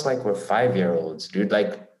talk to us like we're 5-year-olds, dude.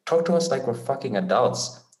 Like, talk to us like we're fucking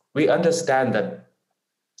adults. We understand that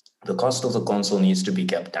the cost of the console needs to be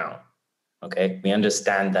kept down. Okay, we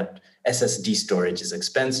understand that SSD storage is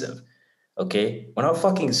expensive. Okay, we're not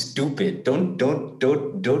fucking stupid. Don't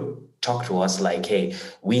talk to us like, hey,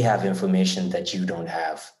 we have information that you don't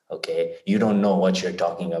have. Okay, you don't know what you're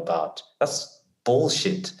talking about. That's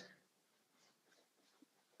bullshit.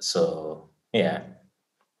 So yeah,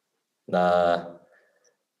 I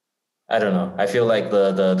don't know. I feel like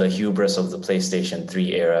the hubris of the PlayStation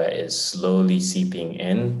 3 era is slowly seeping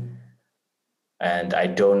in. And I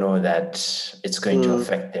don't know that it's going to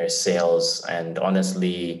affect their sales. And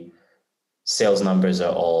honestly, sales numbers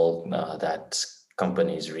are all that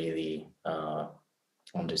companies really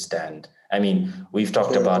understand. I mean, we've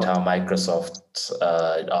talked Very about how important. Microsoft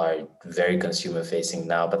are very consumer facing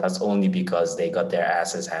now, but that's only because they got their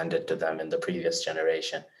asses handed to them in the previous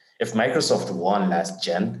generation. If Microsoft won last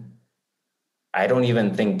gen, I don't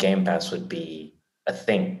even think Game Pass would be a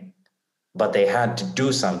thing. But they had to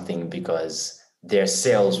do something because their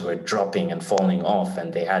sales were dropping and falling off,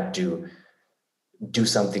 and they had to do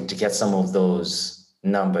something to get some of those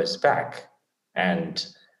numbers back. And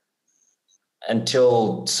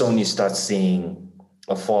until Sony starts seeing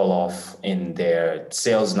a fall off in their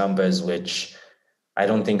sales numbers, which I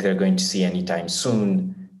don't think they're going to see anytime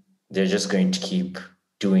soon, they're just going to keep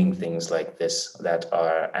doing things like this that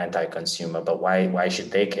are anti-consumer. But why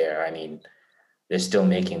should they care? I mean, they're still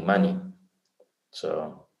making money.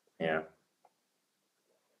 So, yeah.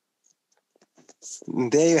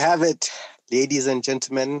 There you have it, ladies and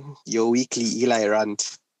gentlemen, your weekly Eli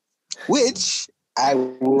rant, which I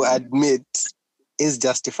will admit is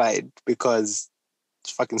justified because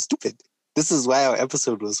it's fucking stupid. This is why our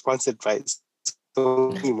episode was sponsored by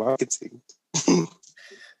Sony Marketing.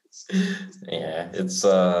 Yeah,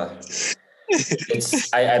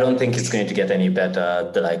 I don't think it's going to get any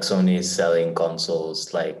better. Like Sony is selling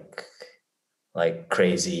consoles like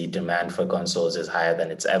crazy. Demand for consoles is higher than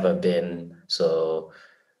it's ever been. So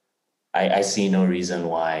I see no reason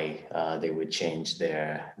why they would change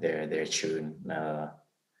their tune.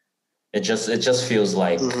 It just feels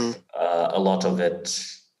like a lot of it,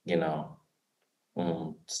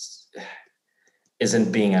 mm,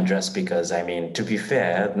 isn't being addressed because, I mean, to be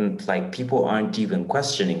fair, like people aren't even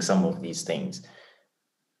questioning some of these things.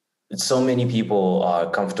 So many people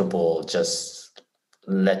are comfortable just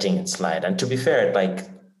letting it slide. And to be fair, like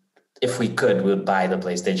if we could, we'd buy the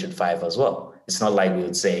PlayStation 5 as well. It's not like we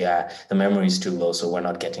would say the memory is too low, so we're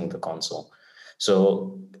not getting the console.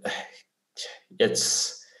 So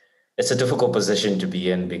it's a difficult position to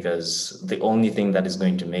be in because the only thing that is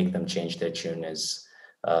going to make them change their tune is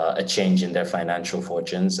a change in their financial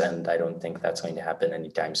fortunes, and I don't think that's going to happen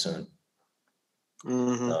anytime soon.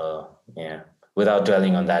 Yeah. Without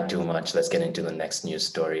dwelling on that too much, let's get into the next news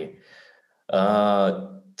story.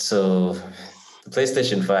 So the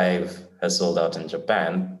PlayStation 5 has sold out in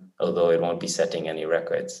Japan, although it won't be setting any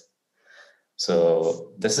records.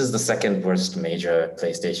 So this is the second worst major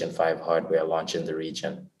PlayStation 5 hardware launch in the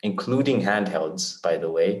region, including handhelds, by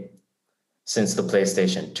the way, since the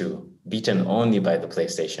PlayStation 2, beaten only by the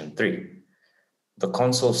PlayStation 3. The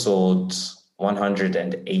console sold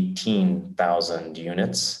 118,000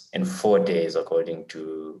 units in 4 days, according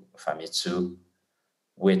to Famitsu,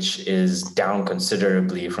 which is down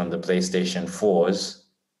considerably from the PlayStation 4s,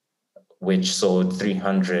 which sold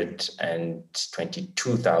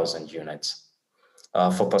 322,000 units.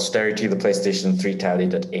 For posterity, the PlayStation 3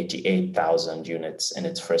 tallied at 88,000 units in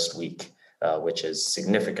its first week, which is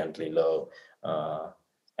significantly low.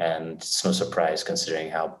 And it's no surprise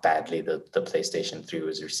considering how badly the PlayStation 3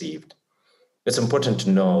 was received. It's important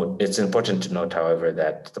to note, however,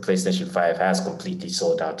 that the PlayStation 5 has completely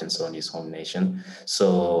sold out in Sony's home nation.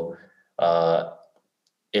 So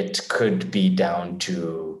it could be down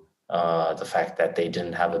to the fact that they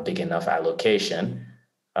didn't have a big enough allocation.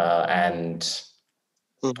 And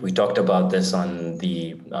we talked about this on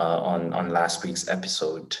on last week's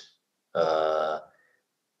episode.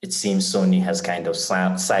 It seems Sony has kind of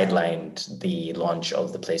sidelined the launch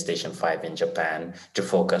of the PlayStation 5 in Japan to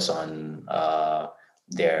focus on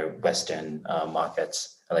their Western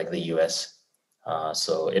markets, like the US.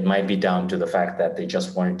 So it might be down to the fact that they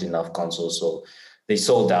just weren't enough consoles. So they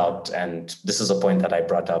sold out. And this is a point that I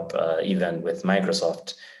brought up even with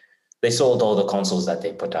Microsoft. They sold all the consoles that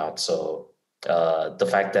they put out. So the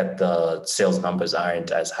fact that the sales numbers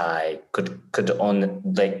aren't as high could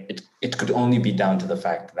only be down to the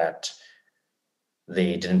fact that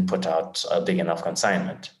they didn't put out a big enough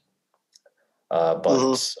consignment. But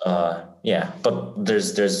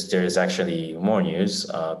there's actually more news.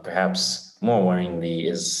 Perhaps more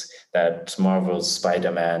worryingly is that Marvel's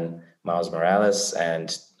Spider-Man Miles Morales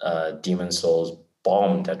and Demon's Souls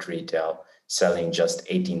bombed at retail, selling just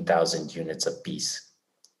 18,000 units apiece,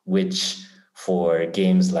 which for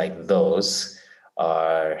games like those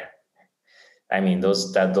are,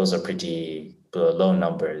 those are pretty low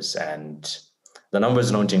numbers, and the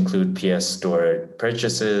numbers don't include PS Store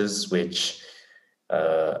purchases, which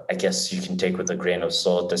I guess you can take with a grain of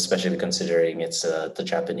salt, especially considering it's the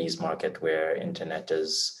Japanese market where internet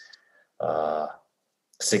is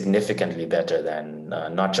significantly better than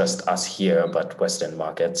not just us here, but Western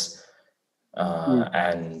markets.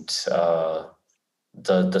 And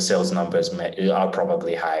the sales numbers are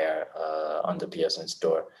probably higher on the PSN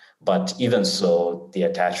store. But even so, the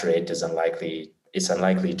attach rate is unlikely it's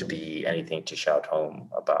unlikely to be anything to shout home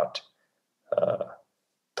about.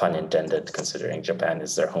 Pun intended, considering Japan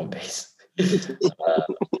is their home base.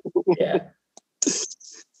 Yeah.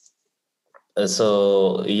 We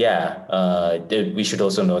should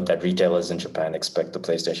also note that retailers in Japan expect the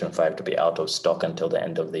PlayStation 5 to be out of stock until the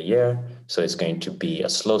end of the year. So it's going to be a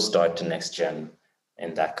slow start to next gen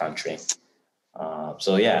in that country.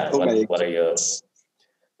 What are your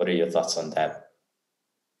thoughts on that?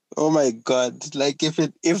 Oh my God! Like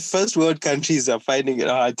if first world countries are finding it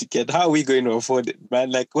hard to get, how are we going to afford it,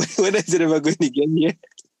 man? Like when is it ever going to get here?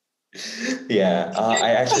 Yeah, I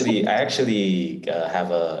actually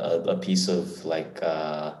have a piece of like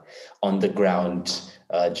on the ground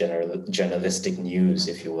journalistic news,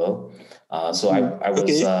 if you will. I was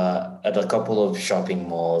at a couple of shopping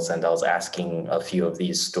malls, and I was asking a few of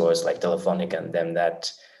these stores like Telefonica and them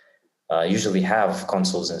that usually have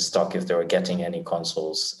consoles in stock if they were getting any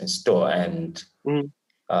consoles in store. And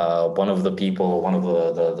one of the people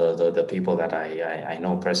that I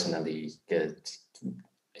know personally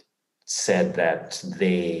said that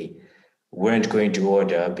they weren't going to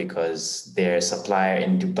order because their supplier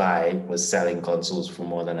in Dubai was selling consoles for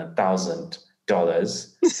more than $1,000.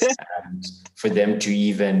 And for them to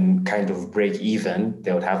even kind of break even,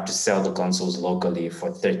 they would have to sell the consoles locally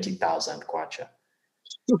for 30,000 kwacha.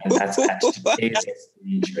 And that's at today's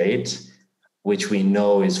exchange rate, which we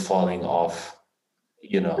know is falling off,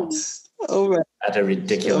 at a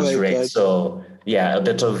ridiculous rate. God. So yeah, a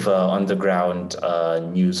bit of on the ground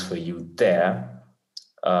news for you there.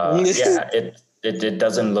 It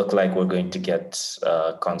doesn't look like we're going to get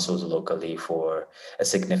consoles locally for a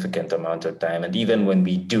significant amount of time. And even when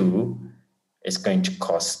we do, it's going to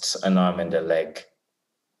cost an arm and a leg.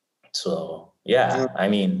 So yeah, I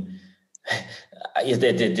mean,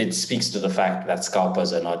 it speaks to the fact that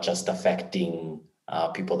scalpers are not just affecting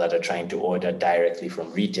people that are trying to order directly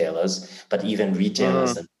from retailers, but even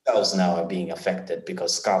retailers themselves now are being affected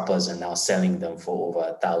because scalpers are now selling them for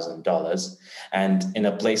over $1,000. And in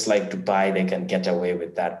a place like Dubai, they can get away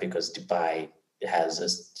with that because Dubai has a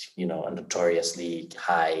notoriously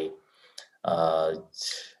high, the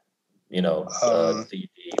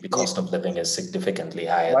cost of living is significantly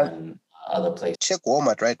higher than other places. Check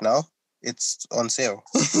Walmart right now. It's on sale.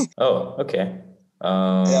 Oh, okay.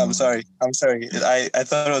 Yeah, I'm sorry. I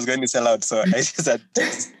thought I was going to sell out, so I just had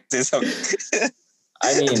to say something.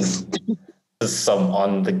 I mean, this is some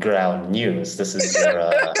on the ground news. This is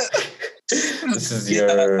your.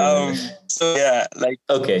 So yeah, like.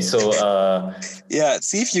 Okay, so. Yeah,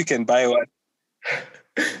 see if you can buy one.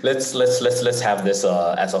 Let's have this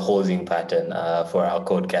as a holding pattern for our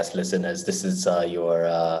Codecast listeners. This is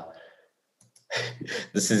your.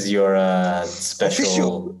 This is your special.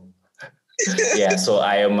 Official. Yeah, so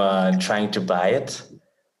I am trying to buy it.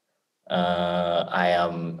 I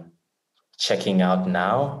am checking out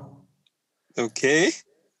now. Okay.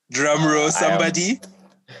 Drum roll, somebody.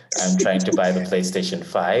 I'm trying to buy the PlayStation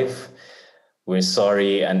 5. We're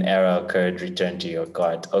sorry, an error occurred. Return to your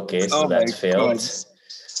cart. Okay, so that failed.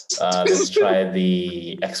 Let's try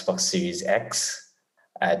the Xbox Series X.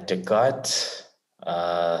 Add to cart.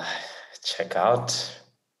 Check out.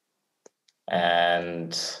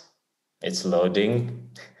 And it's loading.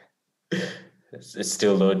 It's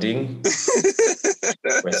still loading.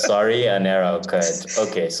 We're sorry, an error occurred.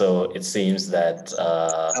 Okay, so it seems that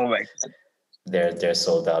they're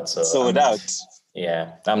sold out. So sold out.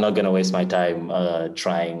 Yeah, I'm not gonna waste my time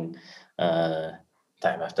trying time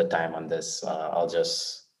after time on this. I'll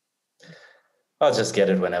just get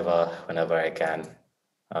it whenever I can.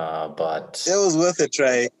 But it was worth a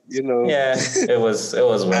try, Yeah, it was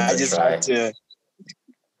worth I just try. had to.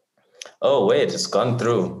 Oh wait, it's gone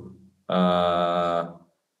through.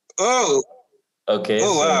 Okay,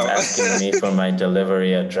 so wow. It's asking me for my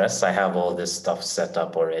delivery address. I have all this stuff set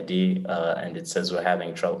up already, and it says we're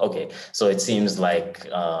having trouble. Okay, so it seems like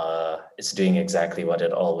it's doing exactly what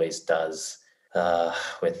it always does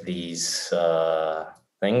with these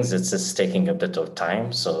things. It's just taking a bit of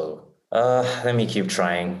time. So let me keep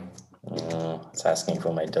trying. It's asking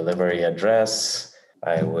for my delivery address.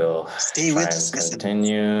 I will try and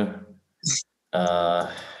continue.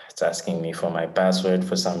 It's asking me for my password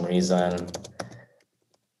for some reason.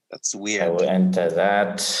 That's weird. I will enter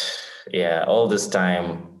that. Yeah, all this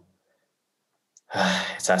time,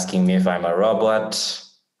 it's asking me if I'm a robot.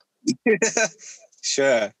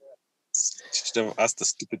 Sure. Should have asked the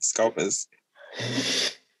stupid scalpers.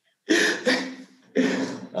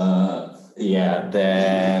 Yeah,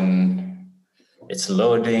 then it's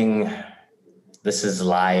loading. This is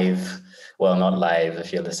live. Well, not live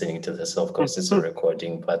if you're listening to this. Of course, it's a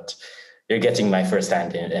recording, but you're getting my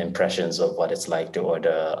first-hand impressions of what it's like to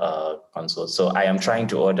order a console. So I am trying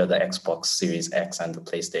to order the Xbox Series X and the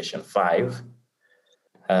PlayStation 5.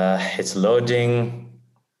 It's loading.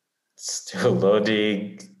 It's still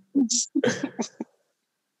loading.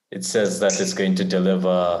 It says that it's going to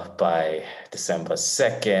deliver by December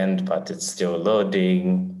 2nd, but it's still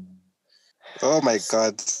loading. Oh my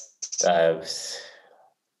God.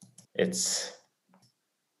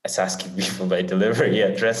 It's asking me for my delivery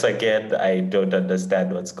address again. I don't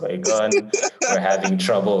understand what's going on. We're having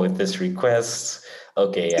trouble with this request.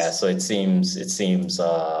 Okay, yeah. So it seems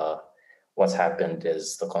what's happened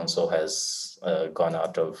is the console has gone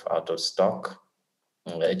out of stock.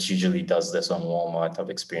 It usually does this on Walmart. I've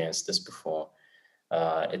experienced this before.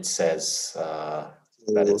 It says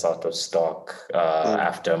that it's out of stock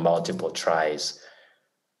after multiple tries.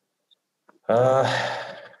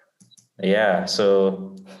 Yeah,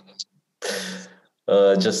 so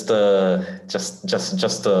just a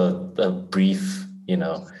brief,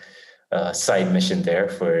 side mission there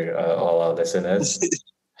for all our listeners.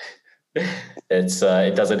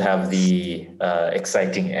 It doesn't have the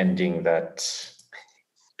exciting ending that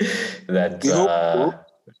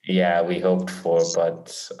we hoped for,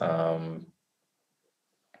 but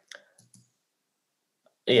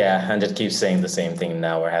yeah, and it keeps saying the same thing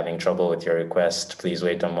now. We're having trouble with your request. Please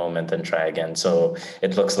wait a moment and try again. So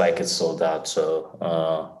it looks like it's sold out.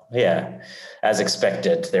 So yeah, as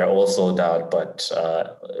expected, they're all sold out. But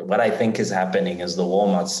what I think is happening is the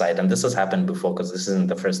Walmart site, and this has happened before because this isn't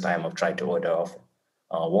the first time I've tried to order off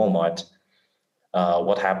Walmart.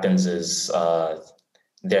 What happens is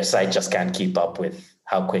their site just can't keep up with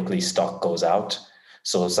how quickly stock goes out.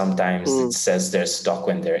 So sometimes it says there's stock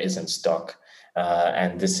when there isn't stock.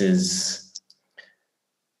 And this is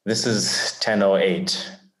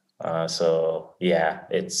 10:08. So yeah,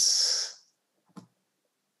 it's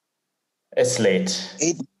late.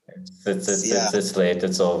 It's late.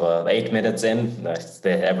 It's over. 8 minutes in,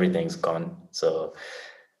 everything's gone. So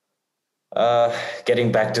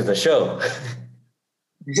getting back to the show.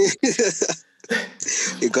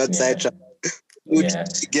 You got sidetracked.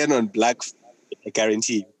 Again on Black Friday, I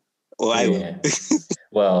guarantee. Or I will.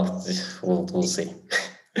 Well, we'll see.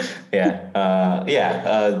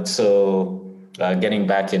 So getting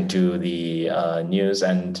back into the news,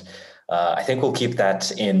 and I think we'll keep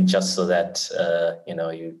that in just so that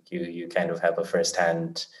you kind of have a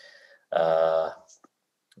firsthand.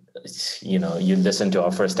 You listen to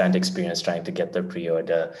our first-hand experience trying to get the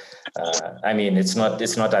pre-order. I mean, it's not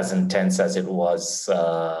as intense as it was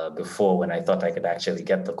before when I thought I could actually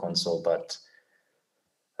get the console, but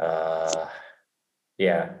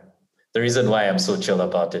yeah. The reason why I'm so chill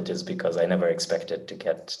about it is because I never expected to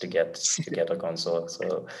get a console.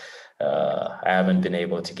 So I haven't been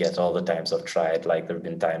able to get all the times I've tried. Like there've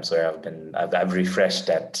been times where I've refreshed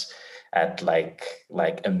at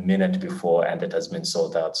like a minute before and it has been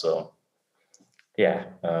sold out. So yeah,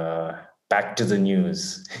 back to the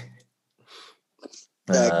news.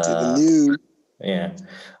 Back to the news. Yeah.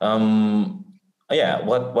 Yeah.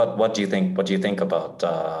 What do you think? What do you think about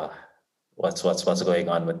what's going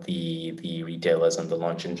on with the retailers and the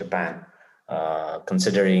launch in Japan?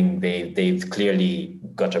 Considering they've clearly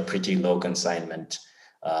got a pretty low consignment,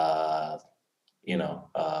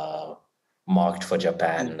 marked for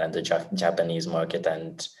Japan and the Japanese market,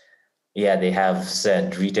 and yeah,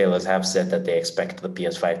 retailers have said that they expect the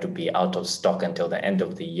PS5 to be out of stock until the end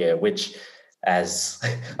of the year, which, as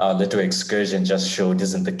our little excursion just showed,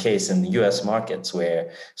 isn't the case in the US markets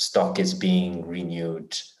where stock is being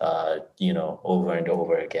renewed, over and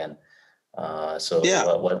over again.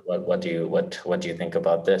 What do you think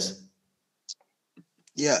about this?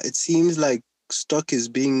 Yeah, it seems like stock is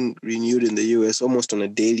being renewed in the US almost on a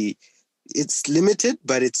daily. It's limited,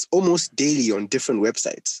 but it's almost daily on different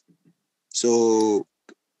websites. So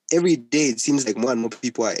every day it seems like more and more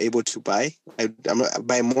people are able to buy.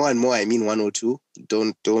 By more and more, I mean 1 or 2.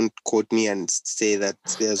 Don't quote me and say that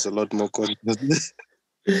there's a lot more content.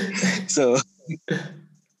 So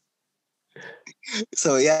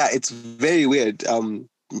yeah, it's very weird.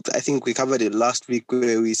 I think we covered it last week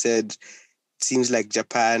where we said it seems like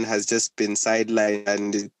Japan has just been sidelined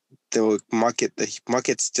and the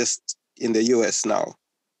market's just in the US now.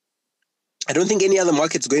 I don't think any other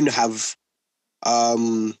market's going to have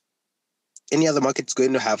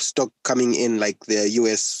stock coming in like the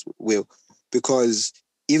US will, because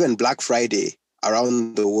even Black Friday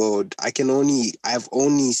around the world, I've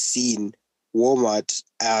only seen Walmart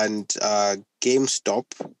and GameStop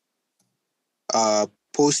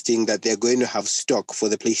posting that they're going to have stock for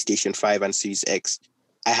the PlayStation 5 and Series X.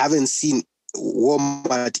 I haven't seen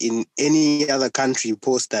Walmart in any other country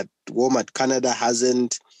post that. Walmart Canada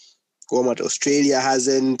hasn't. Walmart Australia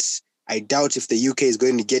hasn't. I doubt if the UK is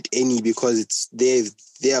going to get any because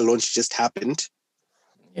their launch just happened.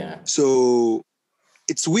 Yeah. So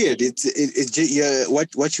it's weird. Yeah,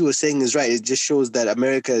 what you were saying is right. It just shows that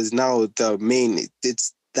America is now the main.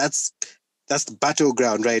 That's the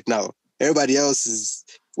battleground right now. Everybody else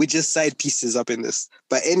we just side pieces up in this.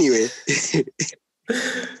 But anyway.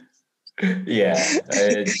 Yeah,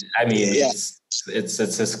 I mean, Yeah. it's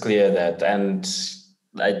just clear that, and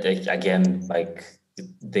again, like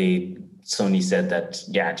Sony said that,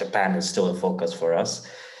 yeah, Japan is still a focus for us,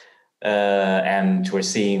 and we're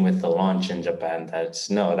seeing with the launch in Japan that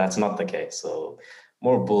no, that's not the case. So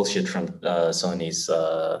more bullshit from Sony's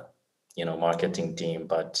marketing team,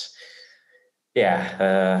 but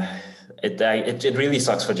yeah, it really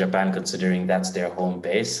sucks for Japan considering that's their home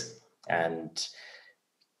base. And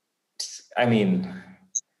I mean,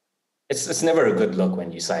 it's never a good look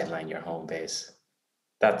when you sideline your home base.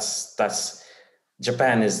 That's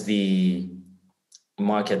Japan is the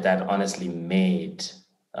market that honestly made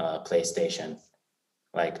PlayStation.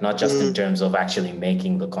 Like, not just in terms of actually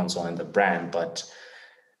making the console and the brand, but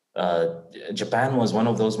Japan was one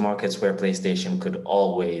of those markets where PlayStation could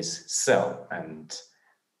always sell. And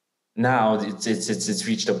now it's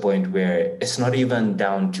reached a point where it's not even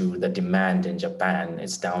down to the demand in Japan.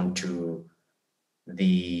 It's down to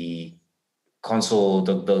the console,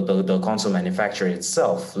 the console manufacturer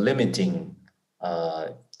itself limiting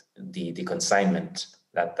the consignment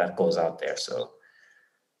that goes out there. So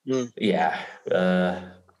yeah,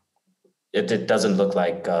 it doesn't look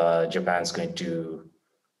like Japan's going to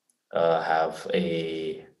have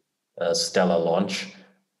a stellar launch.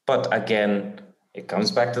 But again, it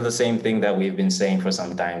comes back to the same thing that we've been saying for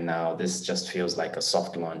some time now. This just feels like a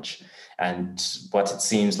soft launch. And what it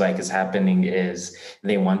seems like is happening is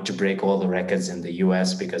they want to break all the records in the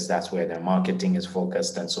US because that's where their marketing is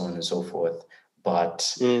focused and so on and so forth.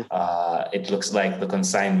 But it looks like the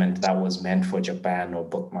consignment that was meant for Japan or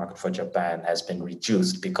bookmarked for Japan has been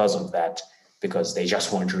reduced because of that, because they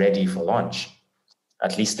just weren't ready for launch.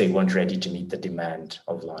 At least they weren't ready to meet the demand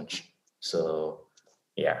of launch. So,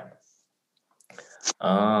 yeah.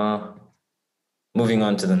 Moving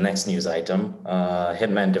on to the next news item,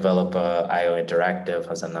 Hitman developer IO Interactive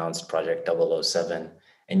has announced Project 007,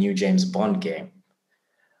 a new James Bond game.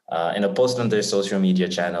 In a post on their social media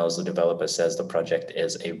channels, the developer says the project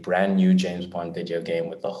is a brand new James Bond video game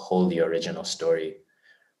with a wholly original story.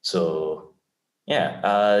 So, yeah,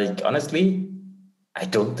 honestly, I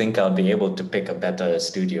don't think I'll be able to pick a better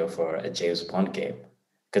studio for a James Bond game,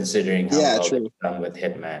 considering how well they've done with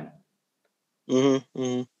Hitman.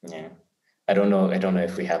 Yeah, I don't know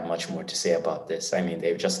if we have much more to say about this. I mean,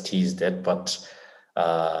 they've just teased it, but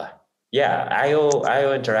yeah, IO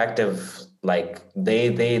Interactive, like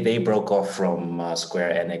they broke off from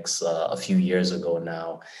Square Enix a few years ago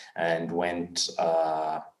now, and went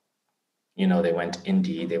they went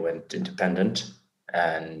indie, they went independent,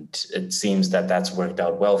 and it seems that that's worked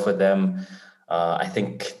out well for them. I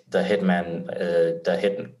think the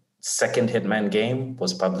second Hitman game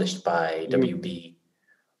was published by WB,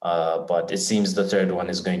 but it seems the third one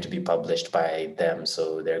is going to be published by them,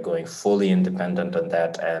 so they're going fully independent on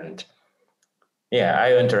that. And yeah,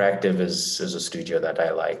 IO Interactive is a studio that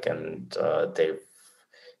I like, and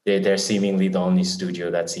they're seemingly the only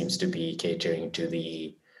studio that seems to be catering to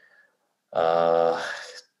the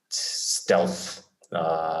stealth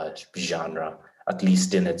genre, at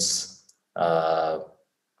least in its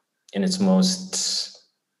most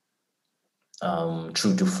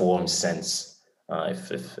true to form sense,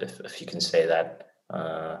 if you can say that.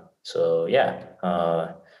 So yeah,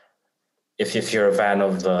 if you're a fan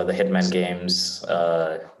of the Hitman games,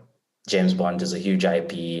 James Bond is a huge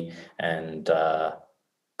IP, and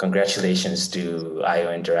congratulations to IO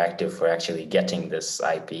Interactive for actually getting this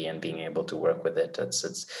IP and being able to work with it.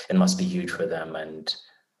 It must be huge for them, and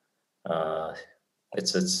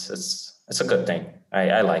it's a good thing.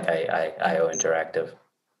 I like IO Interactive.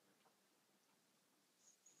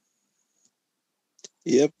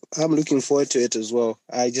 Yep, I'm looking forward to it as well.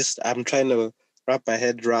 I'm trying to wrap my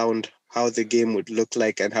head around how the game would look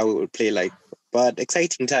like and how it would play like. But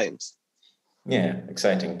exciting times. Yeah,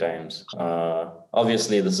 exciting times.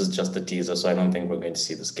 Obviously, this is just a teaser, so I don't think we're going to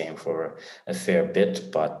see this game for a fair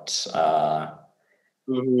bit. But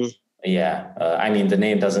yeah, I mean,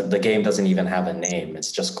 the game doesn't even have a name.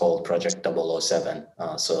 It's just called Project 007.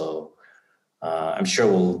 So I'm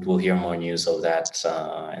sure we'll hear more news of that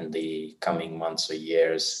in the coming months or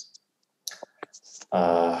years.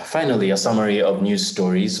 Finally, a summary of news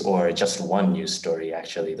stories, or just one news story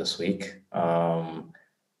actually this week.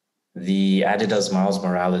 The Adidas Miles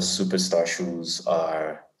Morales Superstar shoes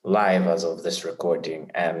are live as of this recording,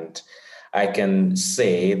 and I can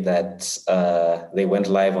say that they went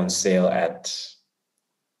live on sale at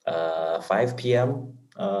 5 p.m.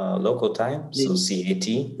 Local time, so CAT,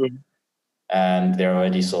 and they're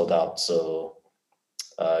already sold out. So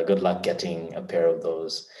good luck getting a pair of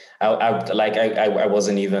those. I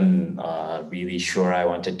wasn't even really sure I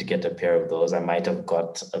wanted to get a pair of those. I might have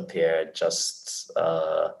got a pair just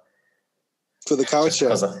For the just culture.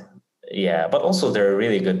 because of, yeah, but also they're a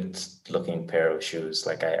really good looking pair of shoes.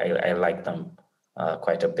 Like I like them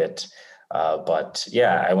quite a bit. But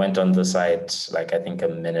yeah, I went on the site like I think a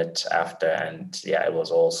minute after, and yeah, it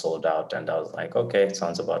was all sold out. And I was like, okay,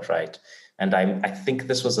 sounds about right. And I think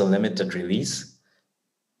this was a limited release.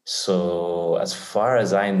 So as far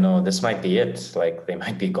as I know, this might be it. Like they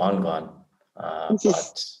might be gone.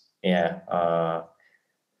 But yeah,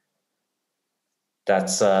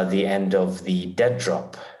 that's the end of the dead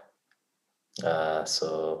drop.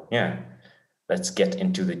 So yeah, let's get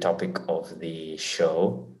into the topic of the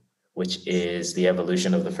show, which is the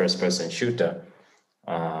evolution of the first-person shooter.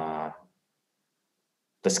 Uh,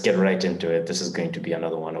 let's get right into it. This is going to be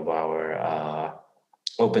another one of our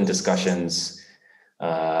open discussions.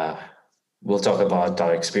 We'll talk about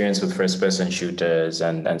our experience with first-person shooters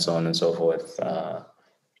and so on and so forth.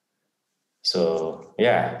 So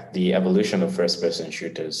yeah, the evolution of first-person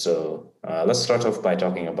shooters. So let's start off by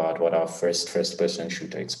talking about what our first-person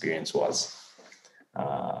shooter experience was.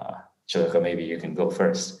 Chilika, maybe you can go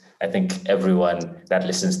first. I think everyone that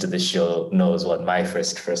listens to this show knows what my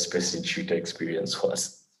first-person shooter experience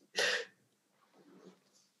was.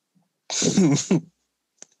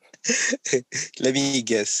 Let me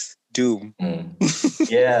guess. Doom.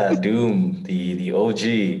 Yeah, Doom, the OG.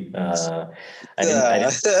 I didn't, I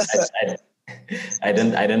didn't,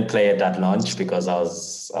 I, I didn't play it at launch because I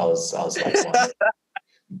was like one,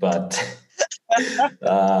 but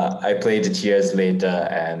I played it years later,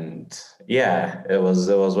 and yeah, it was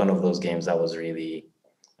one of those games that was really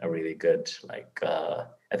good. Like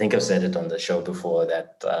I think I've said it on the show before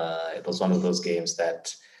that it was one of those games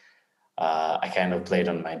that I kind of played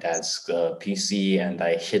on my dad's PC, and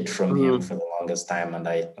I hid from him for the longest time. And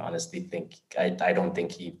I honestly think I don't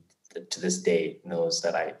think he to this day knows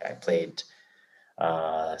that I played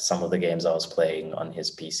some of the games I was playing on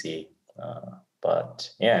his PC.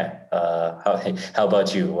 But yeah, how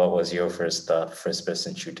about you? What was your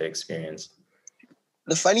first-person shooter experience?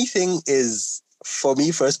 The funny thing is, for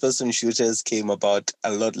me, first-person shooters came about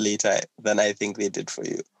a lot later than I think they did for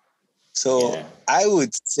you. So Yeah. I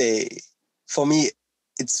would say, for me,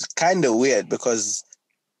 it's kind of weird because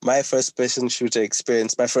my first-person shooter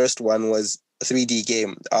experience, my first one was a 3D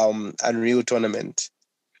game, Unreal Tournament.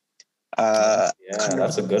 I can't Yeah, remember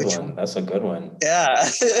that's a good which one. That's a good one. Yeah.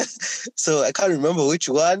 So I can't remember which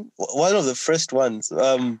one. One of the first ones.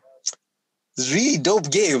 It's really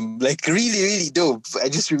dope game. Like really, really dope. I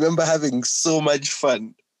just remember having so much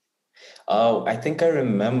fun. Oh, I think I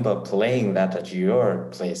remember playing that at your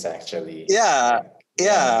place actually. Yeah. Like,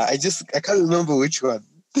 Yeah. yeah. I can't remember which one.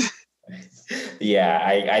 Yeah,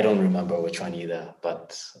 I don't remember which one either.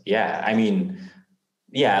 But yeah, I mean,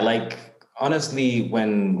 yeah, like honestly,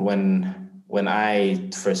 when I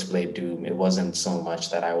first played Doom, it wasn't so much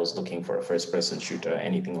that I was looking for a first-person shooter or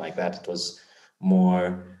anything like that. It was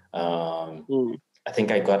more I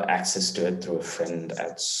think I got access to it through a friend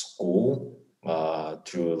at school,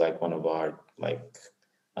 through like one of our like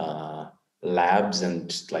uh, labs,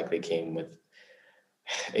 and like they came with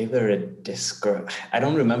either a disc or I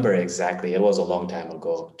don't remember exactly. It was a long time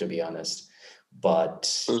ago, to be honest.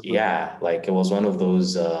 But yeah, like it was one of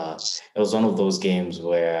those. It was one of those games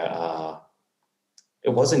where it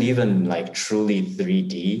wasn't even like truly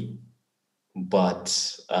 3D,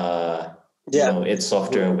 but Yeah. its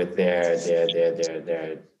software with their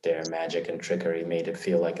magic and trickery made it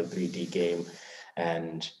feel like a 3D game,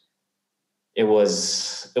 and it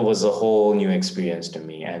was a whole new experience to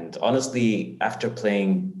me. And honestly, after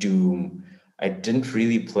playing Doom, I didn't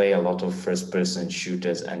really play a lot of first person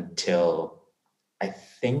shooters until I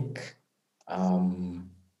think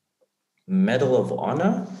Medal of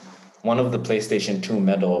Honor, one of the PlayStation 2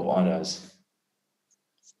 Medal of Honors.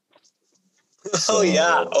 Oh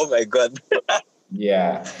yeah. So Oh my god.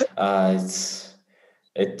 yeah, it's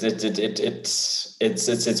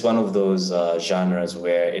one of those genres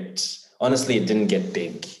where it didn't get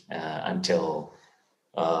big until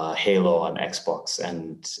Halo on Xbox.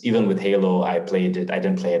 And even with Halo, I played it. I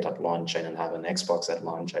didn't play it at launch. I didn't have an Xbox at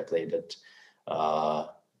launch. I played it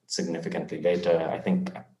significantly later. I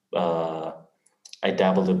think I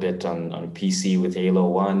dabbled a bit on PC with Halo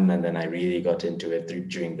 1, and then I really got into it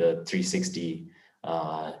during the 360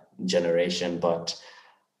 generation. But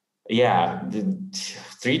yeah, the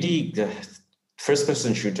 3D, the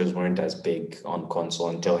first-person shooters weren't as big on console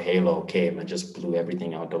until Halo came and just blew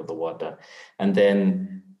everything out of the water. And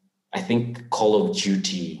then I think Call of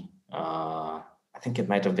Duty, I think it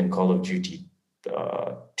might have been Call of Duty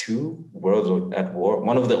 2, World at War,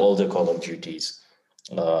 one of the older Call of Duties.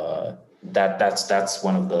 That's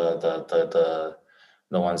one of the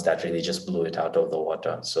ones that really just blew it out of the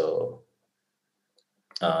water. So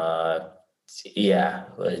yeah,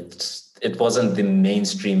 it wasn't the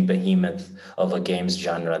mainstream behemoth of a games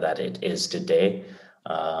genre that it is today.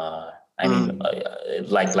 I mean,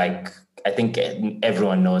 like I think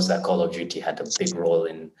everyone knows that Call of Duty had a big role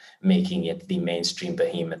in making it the mainstream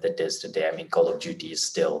behemoth it is today. I mean, Call of Duty is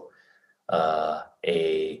still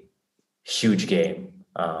a huge game,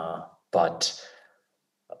 but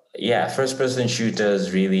yeah, first-person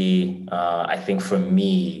shooters really, I think for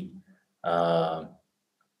me,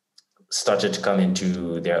 started to come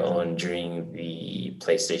into their own during the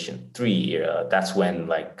PlayStation 3 era. That's when,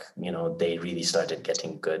 like, they really started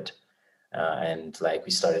getting good. And like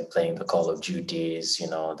we started playing the Call of Duties,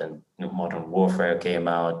 then Modern Warfare came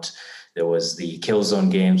out. There was the Killzone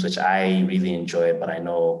games, which I really enjoyed, but I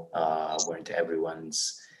know weren't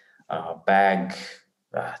everyone's bag.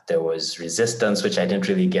 There was Resistance, which I didn't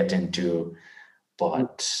really get into,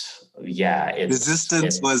 but yeah,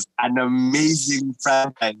 Resistance was an amazing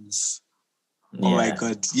franchise. Yeah. Oh my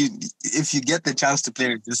God! If you get the chance to play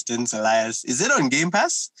Resistance, Elias, is it on Game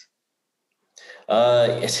Pass?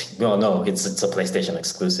 No, it's a PlayStation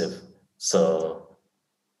exclusive. So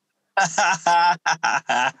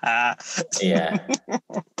yeah,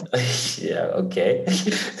 yeah, okay.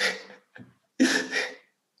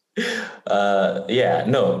 Yeah,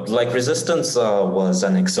 no, like Resistance was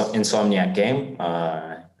an Insomniac game.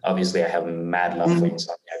 Obviously, I have mad love for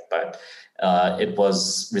Insomniac, but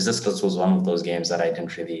Resistance was one of those games that I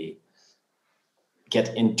didn't really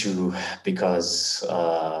get into because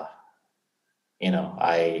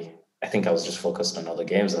I think I was just focused on other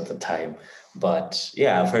games at the time. But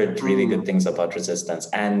yeah, I've heard really good things about Resistance.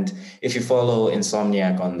 And if you follow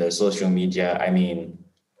Insomniac on their social media, I mean,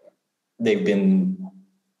 they've been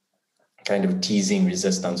kind of teasing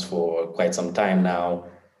Resistance for quite some time now.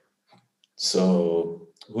 So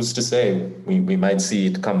who's to say we might see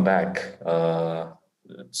it come back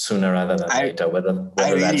sooner rather than later, whether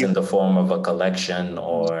that's in the form of a collection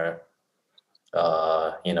or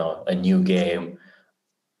a new game.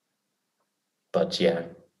 But yeah,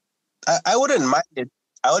 I wouldn't mind it.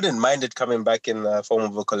 I wouldn't mind it coming back in the form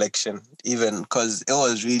of a collection, even because it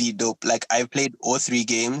was really dope. Like, I played all 3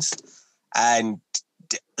 games, and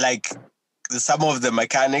like some of the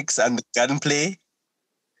mechanics and the gunplay.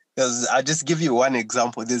 Because I'll just give you one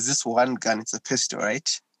example. There's this one gun. It's a pistol,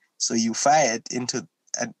 right? So you fire it into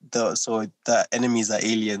the enemies are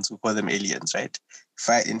aliens. We call them aliens, right?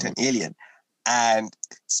 Fire it into an alien, and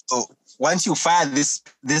so once you fire this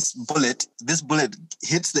bullet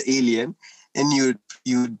hits the alien, and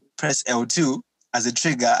you press L2 as a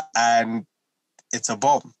trigger, and it's a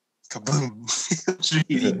bomb. Kaboom! It's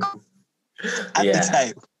really cool. At the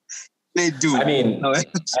time, they do.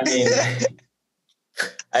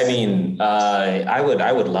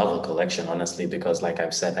 I would love a collection, honestly, because like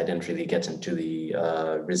I've said, I didn't really get into the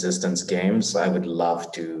Resistance games. I would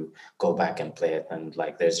love to go back and play it. And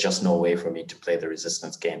like, there's just no way for me to play the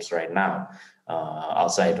Resistance games right now,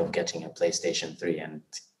 outside of getting a PlayStation 3. And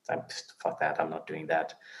fuck that, I'm not doing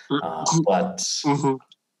that.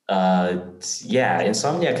 Yeah,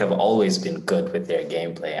 Insomniac have always been good with their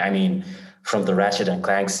gameplay. I mean, from the Ratchet and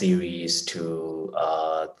Clank series to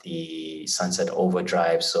the Sunset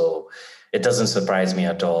Overdrive. So it doesn't surprise me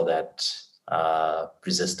at all that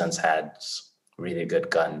Resistance had really good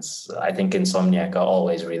guns. I think Insomniac are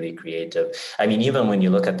always really creative. I mean, even when you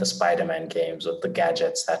look at the Spider-Man games with the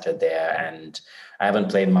gadgets that are there, and I haven't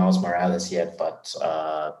played Miles Morales yet, but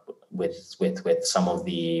with some of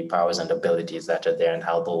the powers and abilities that are there and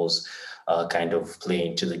how those kind of play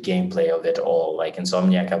into the gameplay of it all. Like,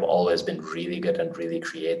 Insomniac have always been really good and really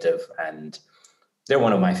creative, and they're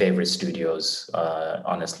one of my favorite studios.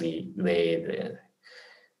 Honestly, they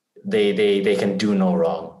can do no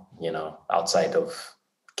wrong, outside of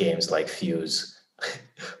games like Fuse.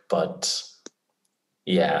 But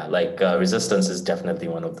yeah, like Resistance is definitely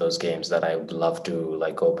one of those games that I would love to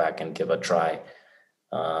like go back and give a try.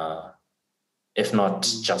 If not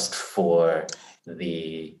just for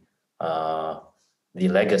the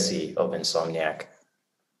legacy of Insomniac.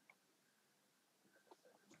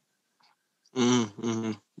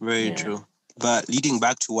 Very true. But leading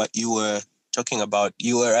back to what you were talking about,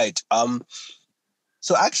 you were right.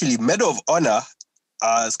 So actually, Medal of Honor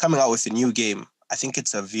is coming out with a new game. I think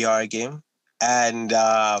it's a VR game, and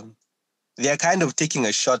they're kind of taking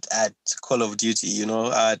a shot at Call of Duty. You know,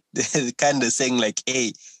 they're kind of saying like,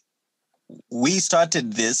 "Hey, we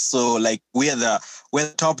started this, so like we're the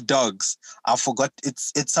top dogs." I forgot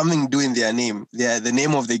it's something doing their name. The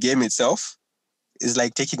name of the game itself is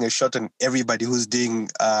like taking a shot on everybody who's doing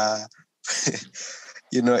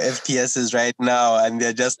FPSs right now, and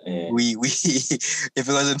they're just we if it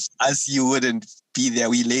wasn't us, you wouldn't be there.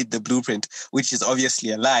 We laid the blueprint, which is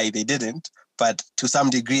obviously a lie. They didn't, but to some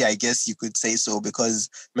degree, I guess you could say so, because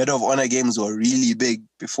Medal of Honor games were really big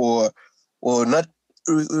before, or not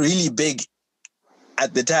really big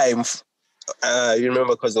at the time. You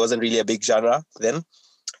remember, because there wasn't really a big genre then,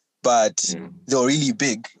 but they were really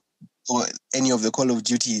big for any of the Call of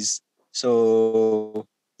Duties. So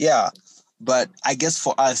yeah, but I guess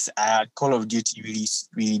for us, Call of Duty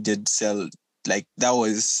really did sell. Like that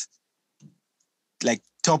was like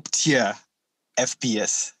top tier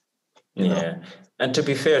FPS. You know? And to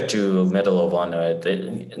be fair to Medal of Honor,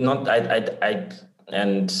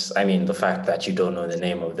 I mean, the fact that you don't know the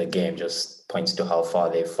name of the game just points to how far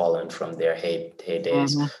they've fallen from their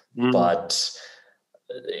heydays. But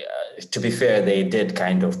to be fair, they did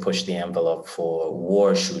kind of push the envelope for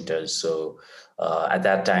war shooters. So at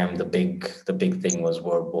that time, the big thing was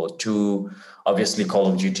World War II. Obviously, Call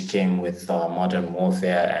of Duty came with Modern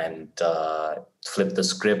Warfare and flipped the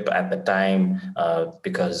script at the time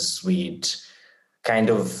because we'd kind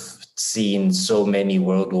of seen so many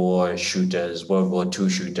World War II shooters,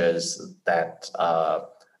 that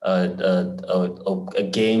a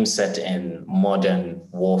game set in modern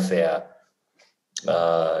warfare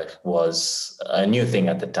was a new thing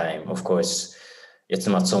at the time. Of course, it's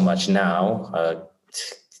not so much now.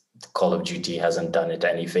 Call of Duty hasn't done it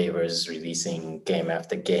any favors releasing game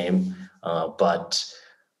after game. But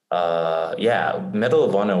Medal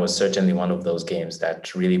of Honor was certainly one of those games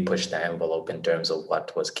that really pushed the envelope in terms of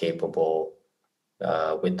what was capable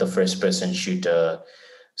with the first-person shooter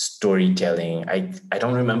storytelling. I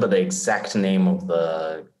don't remember the exact name of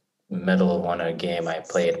the Medal of Honor game I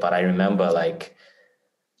played, but I remember like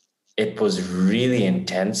it was really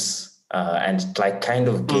intense and like kind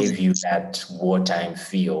of gave you that wartime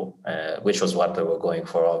feel, which was what they were going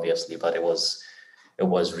for, obviously. But it was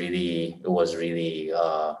really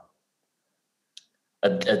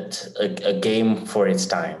a game for its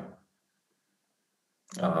time.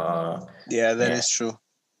 That is true.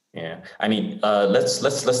 Yeah, I mean,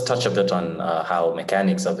 let's touch a bit on how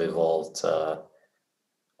mechanics have evolved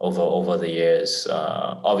over the years.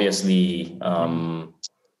 Obviously,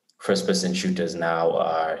 first-person shooters now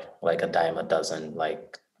are like a dime a dozen.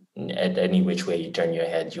 Like at any which way you turn your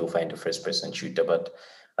head, you'll find a first-person shooter. But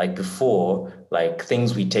like before, like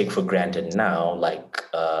things we take for granted now, like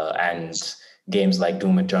and games like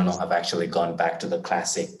Doom Eternal have actually gone back to the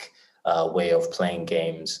classic way of playing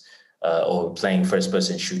games. Or playing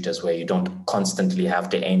first-person shooters where you don't constantly have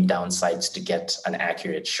to aim down sights to get an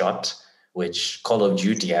accurate shot, which Call of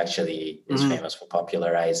Duty actually is famous for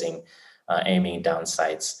popularizing, aiming down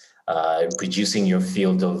sights, reducing your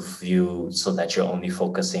field of view so that you're only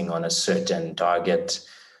focusing on a certain target.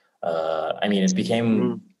 I mean, it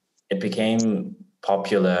became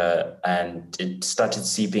popular, and it started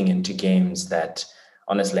seeping into games that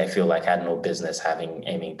honestly I feel like had no business having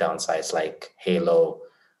aiming down sights, like Halo.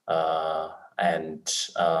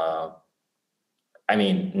 I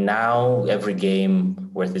mean, now every game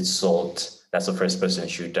worth its salt that's a first-person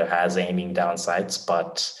shooter has aiming down sights,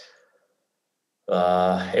 but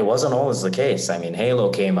it wasn't always the case. I mean, Halo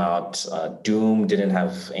came out, Doom didn't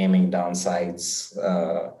have aiming down sights,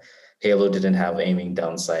 Halo didn't have aiming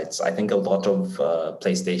down sights. I think a lot of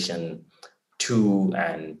PlayStation 2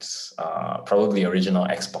 and probably original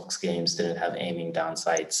Xbox games didn't have aiming down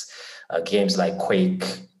sights. Games like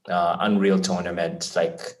Quake, Unreal Tournament,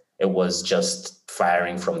 like it was just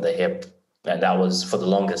firing from the hip, and that was for the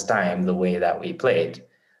longest time the way that we played.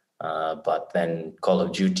 But then Call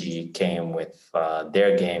of Duty came with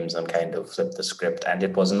their games and kind of flipped the script, and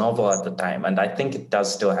it was novel at the time, and I think it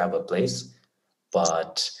does still have a place.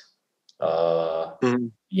 But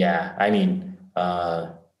yeah, I mean,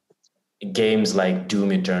 games like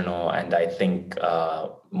Doom Eternal and I think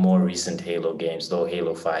more recent Halo games, though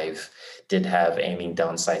Halo 5 did have aiming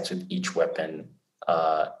down sights with each weapon,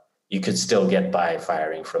 you could still get by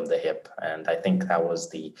firing from the hip. And I think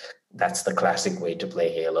that's the classic way to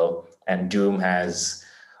play Halo. And Doom has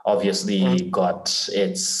obviously got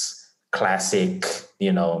its classic,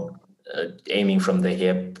 aiming from the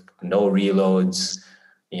hip, no reloads.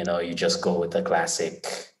 You just go with the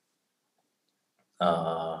classic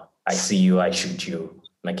I see you, I shoot you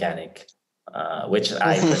mechanic, which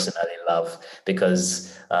I personally love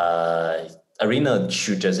because arena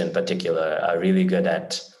shooters in particular are really good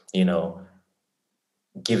at,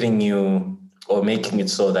 giving you or making it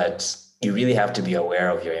so that you really have to be aware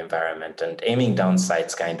of your environment, and aiming down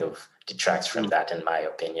sights kind of detracts from that, in my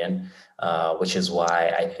opinion, which is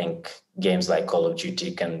why I think games like Call of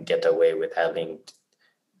Duty can get away with having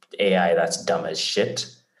AI that's dumb as shit,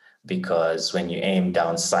 because when you aim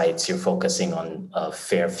down sights, you're focusing on a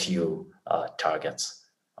fair few targets.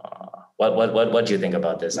 What do you think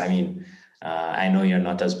about this? I mean, I know you're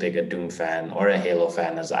not as big a Doom fan or a Halo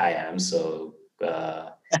fan as I am, so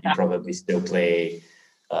you probably still play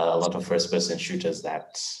a lot of first-person shooters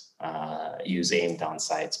that use aim down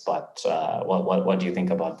sights. But what do you think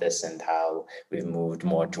about this, and how we've moved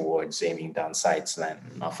more towards aiming down sights than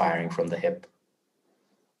firing from the hip?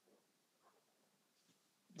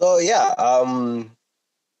 Oh yeah,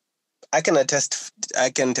 I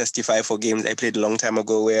can testify for games I played a long time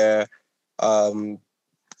ago where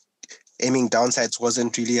aiming down sights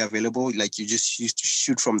wasn't really available. Like, you just used to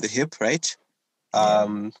shoot from the hip, right?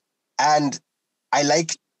 Yeah. And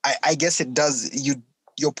I guess it does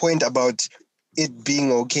your point about it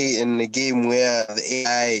being okay in a game where the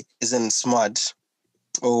AI isn't smart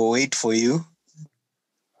or wait for you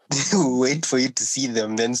to see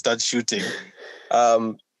them, then start shooting.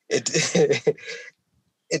 It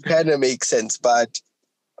it kind of makes sense, but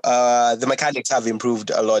the mechanics have improved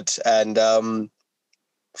a lot. And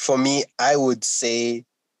for me, I would say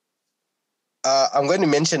I'm going to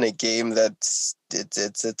mention a game that's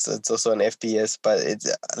it's also an FPS, but it's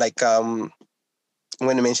like I'm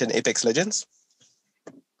going to mention Apex Legends.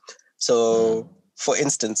 So, for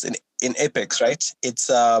instance, in Apex, right, it's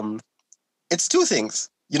two things.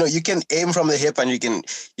 You can aim from the hip, and you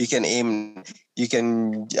can aim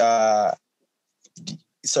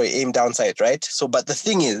downside, right? So, but the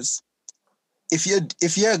thing is, if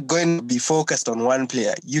you're going to be focused on one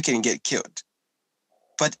player, you can get killed.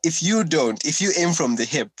 But if you aim from the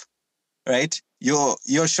hip, right,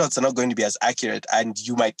 your shots are not going to be as accurate, and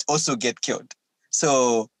you might also get killed.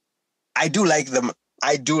 So I do like them.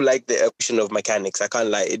 I do like the evolution of mechanics. I can't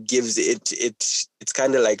lie. It gives it's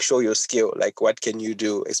kind of like show your skill. Like, what can you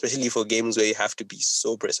do, especially for games where you have to be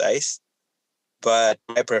so precise. But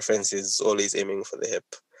my preference is always aiming from the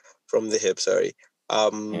hip. Sorry.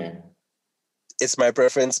 Yeah. It's my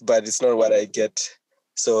preference, but it's not what I get.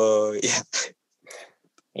 So yeah.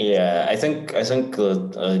 Yeah, I think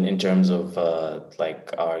in terms of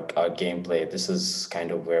like our gameplay, this is kind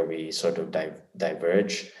of where we sort of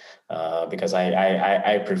diverge, because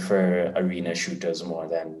I prefer arena shooters more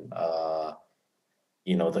than the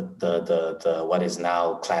what is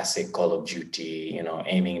now classic Call of Duty,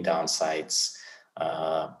 aiming down sights,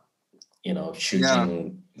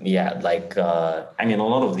 shooting. Yeah, like I mean, a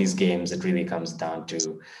lot of these games, it really comes down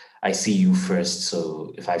to I see you first.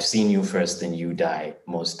 So if I've seen you first, then you die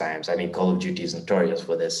most times. I mean, Call of Duty is notorious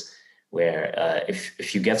for this, where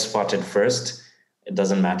if you get spotted first, it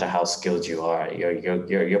doesn't matter how skilled you are,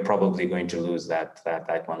 you're probably going to lose that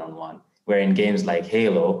one-on-one. Where in games like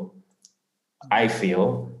Halo, I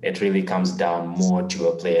feel it really comes down more to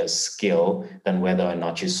a player's skill than whether or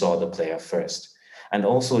not you saw the player first. And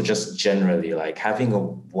also, just generally, like having a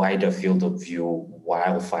wider field of view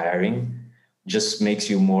while firing just makes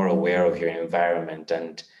you more aware of your environment.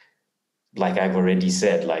 And like I've already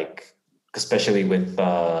said, like especially with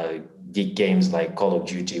games like Call of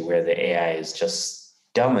Duty, where the AI is just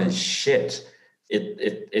dumb as shit.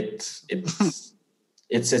 It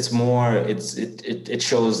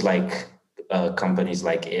shows like companies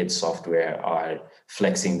like id Software are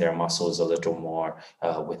flexing their muscles a little more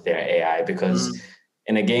with their AI, because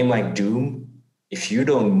in a game like Doom, if you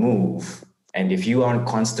don't move, and if you aren't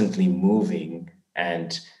constantly moving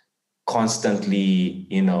and constantly,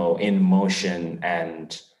 in motion,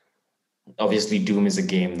 and obviously Doom is a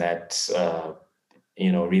game that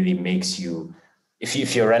really makes you,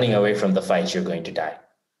 if you're running away from the fight, you're going to die.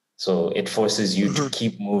 So it forces you to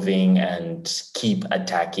keep moving and keep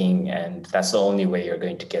attacking, and that's the only way you're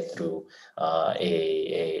going to get through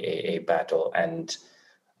a battle. And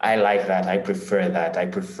I like that. I prefer that. I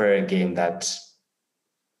prefer a game that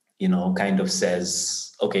kind of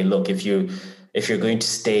says, okay, look, if you're going to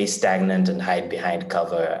stay stagnant and hide behind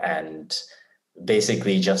cover and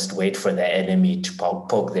basically just wait for the enemy to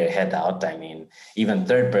poke their head out. I mean, even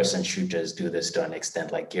third-person shooters do this to an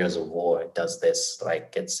extent, like Gears of War does this.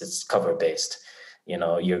 Like it's cover-based.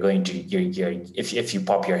 You're going to if you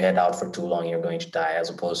pop your head out for too long, you're going to die, as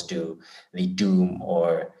opposed to the Doom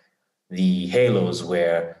or the Halos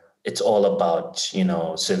where it's all about, you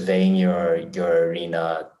know, surveying your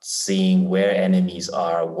arena, seeing where enemies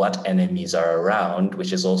are, what enemies are around,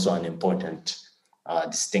 which is also an important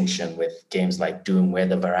distinction with games like Doom, where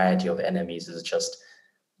the variety of enemies is just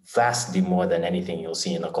vastly more than anything you'll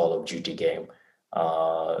see in a Call of Duty game.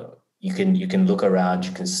 You can look around,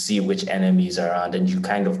 you can see which enemies are around, and you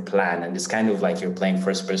kind of plan. And it's kind of like you're playing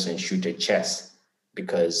first-person shooter chess,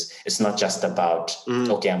 because it's not just about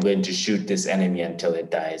okay, I'm going to shoot this enemy until it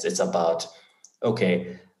dies. It's about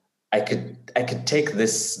okay, I could take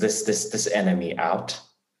this enemy out,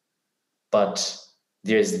 but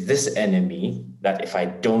there's this enemy that if I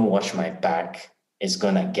don't watch my back, is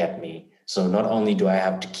gonna get me. So not only do I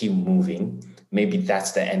have to keep moving, maybe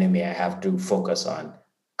that's the enemy I have to focus on.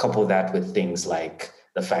 Couple that with things like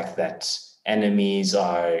the fact that enemies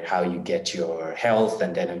are how you get your health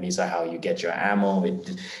and enemies are how you get your ammo.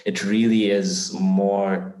 It really is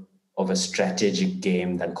more of a strategic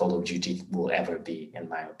game than Call of Duty will ever be, in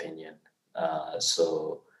my opinion.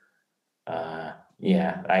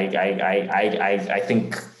 Yeah, I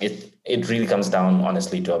think it really comes down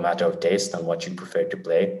honestly to a matter of taste and what you prefer to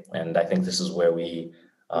play, and I think this is where we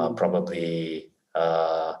probably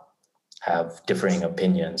have differing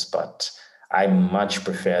opinions. But I much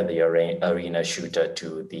prefer the arena shooter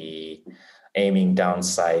to the aiming down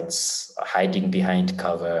sights, hiding behind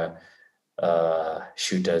cover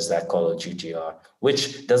shooters that Call of Duty are,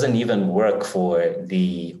 which doesn't even work for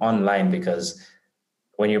the online, because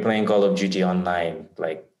when you're playing Call of Duty online,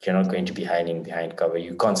 like you're not going to be hiding behind cover.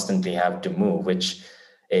 You constantly have to move, which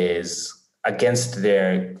is against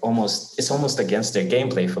it's almost against their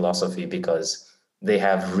gameplay philosophy, because they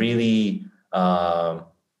have really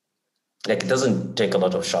like it doesn't take a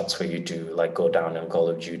lot of shots for you to like go down in Call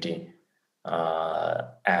of Duty,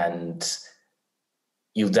 and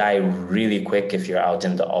you die really quick if you're out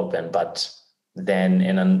in the open. But then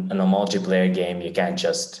in a multiplayer game, you can't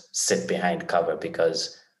just sit behind cover,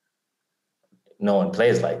 because no one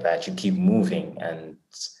plays like that. You keep moving, and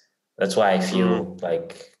that's why I feel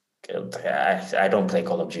like I don't play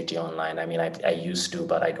Call of Duty online. I mean, I used to,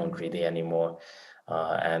 but I don't really anymore.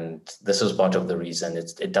 And this is part of the reason.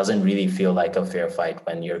 It doesn't really feel like a fair fight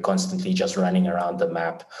when you're constantly just running around the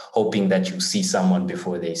map, hoping that you see someone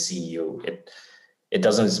before they see you. It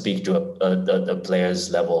doesn't speak to a player's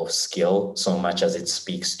level of skill so much as it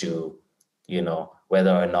speaks to, you know,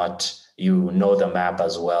 whether or not you know the map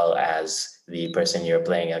as well as the person you're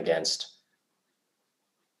playing against.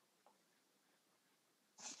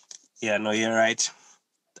 Yeah, no, you're right.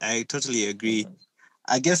 I totally agree.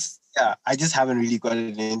 I guess, yeah, I just haven't really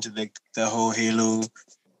gotten into the whole Halo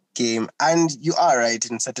game. And you are right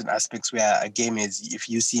in certain aspects where a game is, if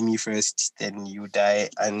you see me first, then you die,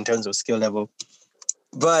 and in terms of skill level.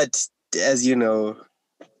 But as you know,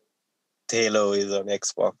 Halo is on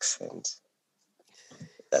Xbox, and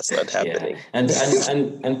that's not happening. Yeah.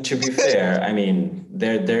 And to be fair, I mean,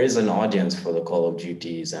 there is an audience for the Call of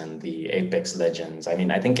Duties and the Apex Legends. I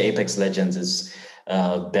mean, I think Apex Legends is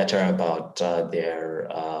better about their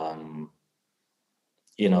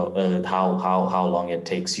you know, how long it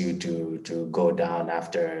takes you to go down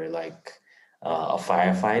after like a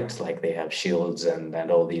firefight. Like they have shields and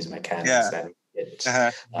all these mechanics that it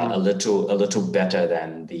a little better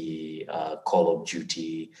than the Call of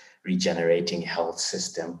Duty regenerating health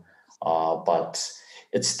system, but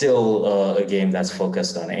it's still a game that's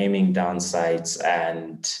focused on aiming down sights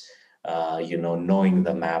and you know, knowing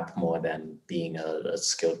the map more than being a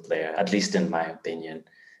skilled player, at least in my opinion.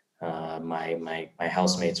 My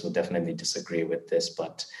housemates would definitely disagree with this,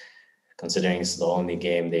 but considering it's the only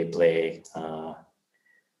game they play,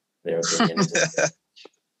 their opinion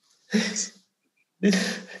is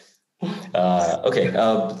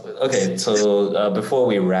okay. So before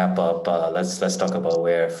we wrap up, let's talk about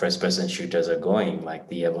where first-person shooters are going, like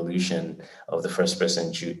the evolution of the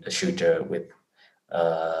first-person shooter with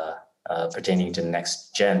pertaining to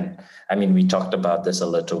next gen. I mean, we talked about this a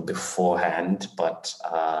little beforehand, but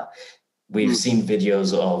we've seen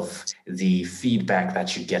videos of the feedback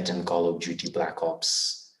that you get in Call of Duty Black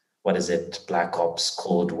Ops. What is it? Black Ops,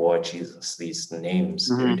 Cold War, Jesus, these names,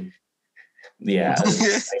 dude. Yeah.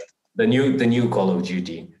 the new Call of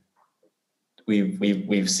Duty.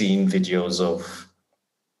 We've seen videos of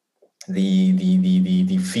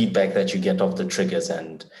the feedback that you get off the triggers,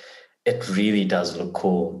 and it really does look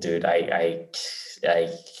cool, dude. I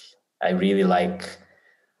really like.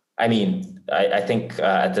 I mean, I think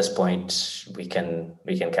at this point we can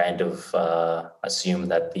kind of assume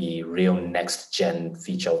that the real next gen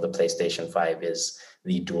feature of the PlayStation 5 is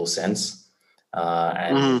the DualSense,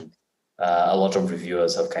 and a lot of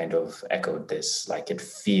reviewers have kind of echoed this. Like it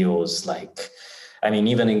feels like, I mean,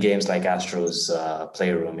 even in games like Astro's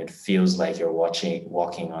Playroom, it feels like you're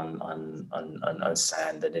walking on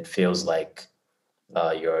sand, and it feels like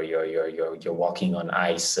you're walking on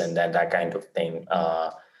ice and then that kind of thing.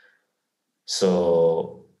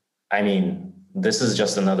 So, I mean, this is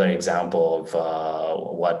just another example of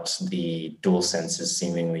what the DualSense is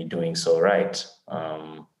seemingly doing so right.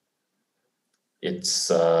 It's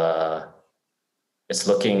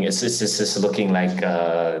looking like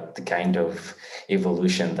the kind of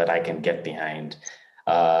evolution that I can get behind.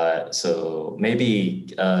 So maybe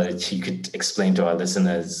you could explain to our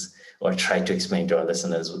listeners, or try to explain to our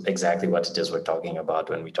listeners exactly what it is we're talking about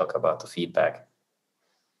when we talk about the feedback.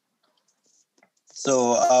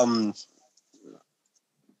 So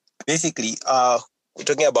basically, we're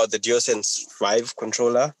talking about the DualSense 5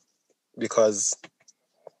 controller because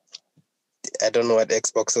I don't know what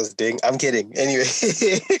Xbox was doing. I'm kidding. Anyway.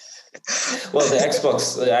 Well, the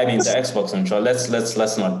Xbox controller,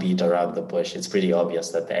 let's not beat around the bush. It's pretty obvious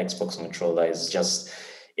that the Xbox controller is just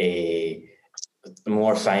a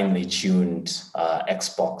more finely tuned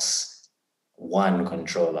Xbox One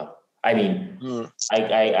controller. I mean,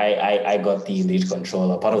 I got the Elite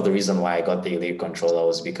controller. Part of the reason why I got the Elite controller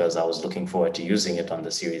was because I was looking forward to using it on the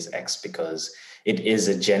Series X, because it is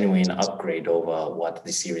a genuine upgrade over what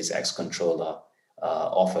the Series X controller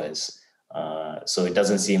offers. So it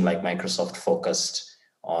doesn't seem like Microsoft focused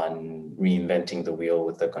on reinventing the wheel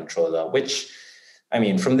with the controller, which, I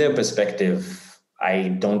mean, from their perspective, I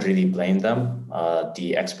don't really blame them.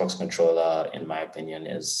 The Xbox controller, in my opinion,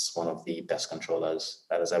 is one of the best controllers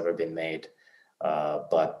that has ever been made.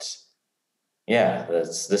 But yeah,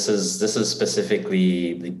 this is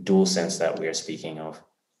specifically the DualSense that we are speaking of.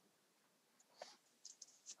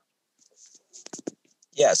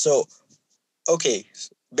 Yeah. So, okay.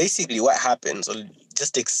 Basically, what happens? Or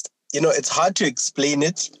just it's hard to explain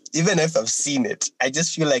it, even if I've seen it. I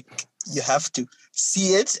just feel like you have to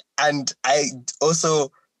see it, and I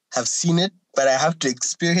also have seen it, but I have to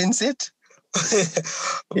experience it.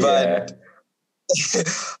 But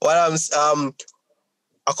what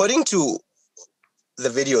according to the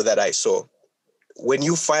video that I saw, when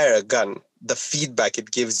you fire a gun, the feedback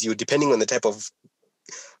it gives you, depending on the type of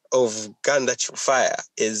gun that you fire,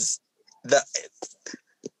 is the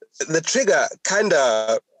trigger kind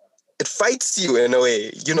of, it fights you in a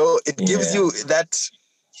way. It gives you that.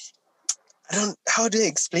 How do I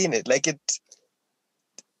explain it? Like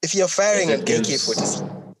if you're firing an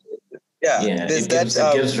AK-47, it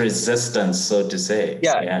gives resistance, so to say.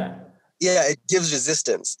 Yeah, it gives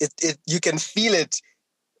resistance. It you can feel it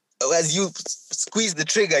as you squeeze the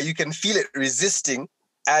trigger. You can feel it resisting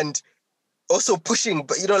and also pushing.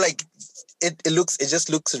 But it just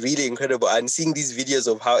looks really incredible. And seeing these videos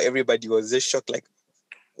of how everybody was just shocked, like,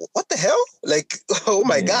 what the hell? Like, oh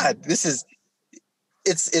my God, this is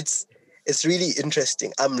it's really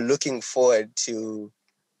interesting. I'm looking forward to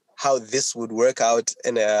how this would work out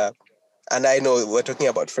and I know we're talking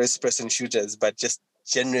about first-person shooters, but just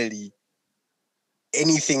generally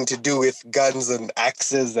anything to do with guns and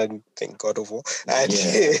axes and God of War. And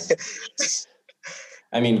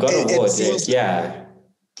I mean, God of War,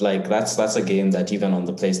 like that's a game that even on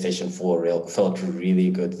the PlayStation 4 felt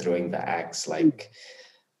really good throwing the axe. Like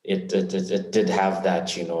it did have that,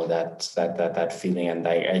 that feeling, and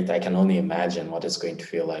I can only imagine what it's going to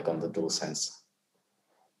feel like on the DualSense.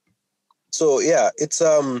 So yeah, it's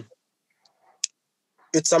something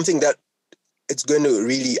that it's going to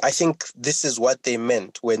really, I think this is what they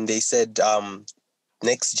meant when they said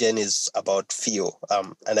next gen is about feel.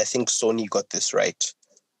 And I think Sony got this right.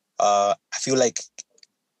 I feel like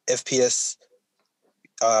FPS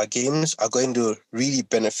games are going to really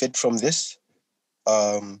benefit from this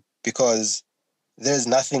because there's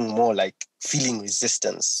nothing more like feeling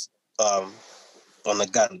resistance on a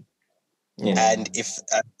gun. And if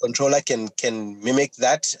a controller can mimic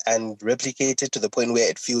that and replicate it to the point where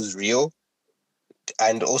it feels real,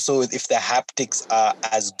 and also if the haptics are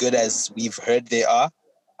as good as we've heard they are,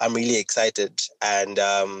 I'm really excited. And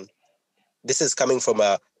this is coming from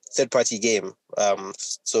a third-party game.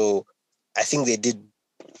 So I think they did,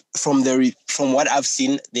 from what I've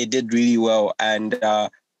seen, they did really well. And I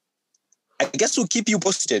guess we'll keep you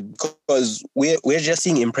posted because we're just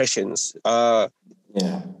seeing impressions.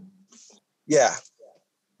 Yeah.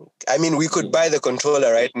 I mean, we could buy the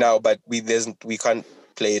controller right now, but we can't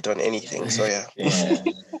play it on anything. So yeah.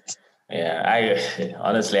 I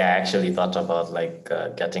actually thought about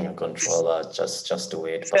getting a controller just to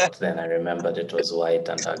wait, but then I remembered it was white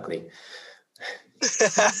and ugly.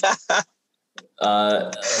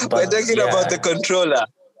 We're talking about the controller.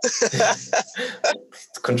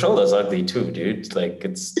 Controller's ugly too, dude. Like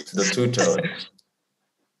it's the two-tone.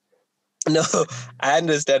 No, I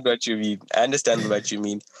understand what you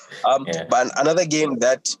mean. Yeah. But another game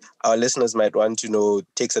that our listeners might want to know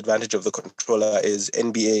takes advantage of the controller is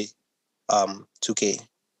NBA 2K.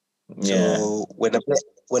 Yeah. So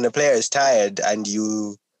when a player is tired and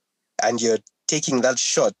you're taking that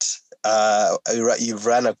shot, you've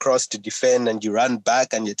run across to defend and you run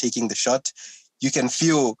back and you're taking the shot, you can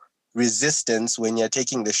feel resistance when you're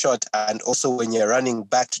taking the shot, and also when you're running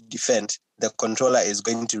back to defend, the controller is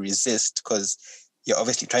going to resist because you're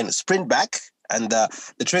obviously trying to sprint back, and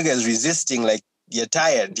the trigger is resisting. Like, you're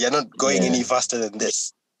tired, you're not going any faster than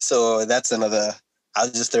this. So that's another. I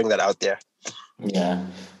was just throwing that out there. Yeah,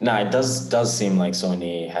 no, it does seem like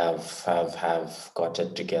Sony have got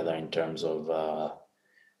it together in terms of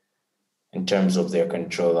their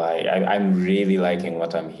control. I'm really liking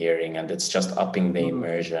what I'm hearing, and it's just upping the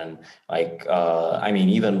immersion. Like, I mean,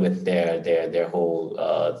 even with their whole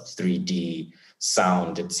 3D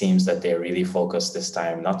sound, it seems that they're really focused this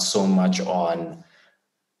time, not so much on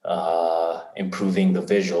improving the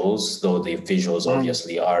visuals, though the visuals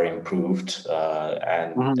obviously are improved.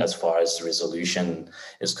 And as far as resolution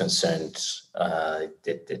is concerned,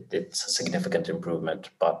 it's a significant improvement,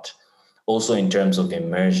 but also in terms of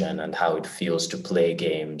immersion and how it feels to play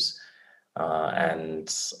games.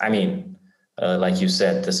 And I mean, like you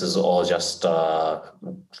said, this is all just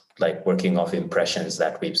like working off impressions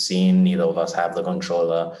that we've seen. Neither of us have the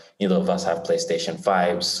controller, neither of us have PlayStation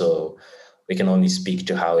 5, so we can only speak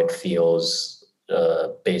to how it feels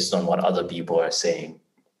based on what other people are saying.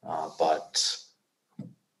 But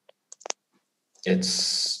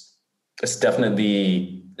it's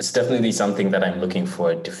definitely something that I'm looking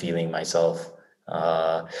forward to feeling myself.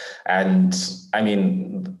 And I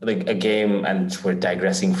mean, like a game, and we're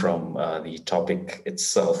digressing from the topic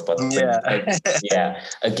itself, but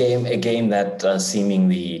a game that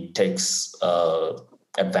seemingly takes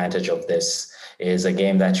advantage of this is a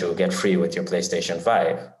game that you'll get free with your PlayStation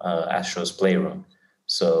 5, Astro's Playroom.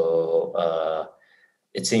 So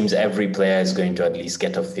it seems every player is going to at least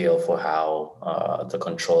get a feel for how the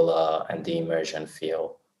controller and the immersion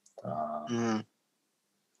feel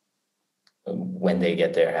when they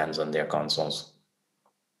get their hands on their consoles.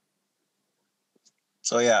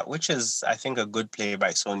 So yeah, which is, I think, a good play by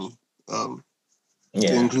Sony to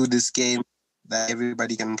include this game that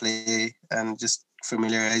everybody can play and just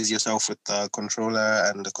familiarize yourself with the controller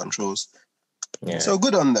and the controls. Yeah. So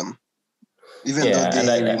good on them. Even though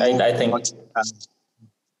they I think.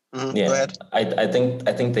 Go ahead. I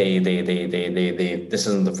think they this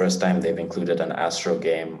isn't the first time they've included an Astro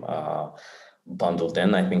game bundled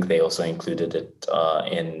in. I think they also included it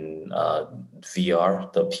in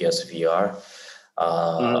VR, the PSVR.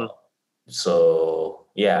 So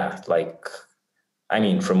yeah, like, I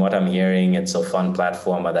mean, from what I'm hearing, it's a fun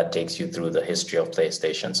platformer that takes you through the history of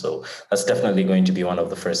PlayStation. So that's definitely going to be one of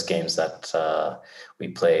the first games that we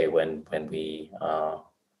play when we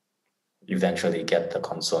eventually get the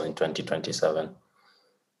console in 2027.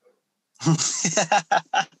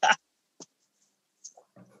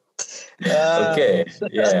 Okay,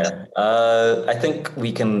 yeah. I think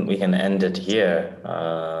we can end it here.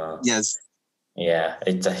 Yes. Yeah,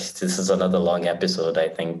 this is another long episode, I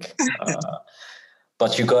think.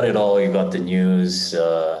 But you got it all. You got the news.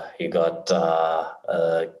 You got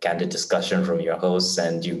a candid discussion from your hosts,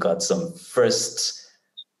 and you got some first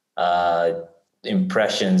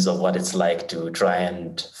impressions of what it's like to try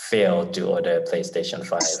and fail to order a PlayStation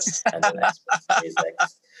 5 and an Xbox Series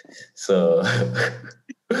X. So,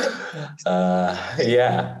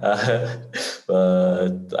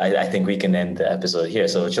 I think we can end the episode here.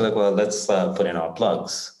 So, Chilakwa, let's put in our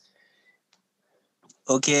plugs.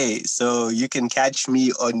 Okay, so you can catch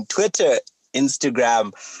me on Twitter,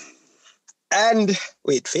 Instagram, and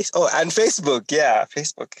Facebook. Yeah,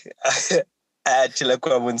 Facebook. At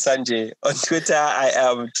Chilekwa Munsanje. On Twitter, I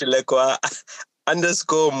am Chilekwa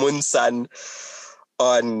 _Munsan.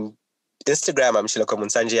 On Instagram, I'm Chilekwa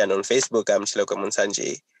Munsanje, and on Facebook, I'm Chilekwa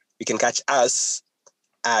Munsanje. You can catch us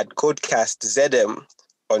at CodeCastZM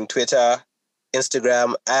on Twitter,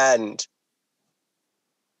 Instagram, and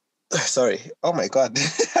sorry. Oh my God,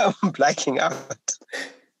 I'm blacking out.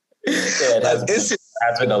 Yeah, it has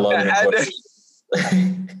been a long recording.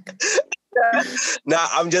 Nah,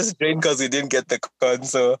 I'm just drained because we didn't get the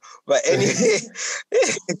console. But anyway,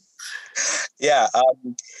 yeah,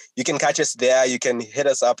 you can catch us there. You can hit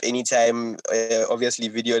us up anytime. Obviously,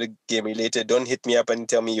 video game related. Don't hit me up and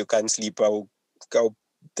tell me you can't sleep. I will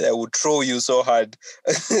throw you so hard.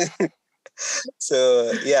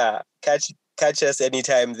 So yeah, catch catch us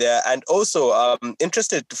anytime there. And also,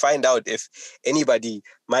 interested to find out if anybody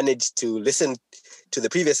managed to listen to the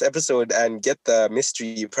previous episode and get the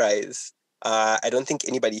mystery prize. I don't think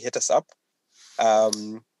anybody hit us up.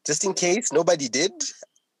 Just in case nobody did,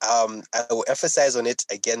 I will emphasize on it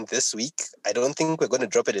again this week. I don't think we're going to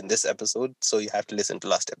drop it in this episode, so you have to listen to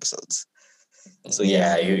last episodes. So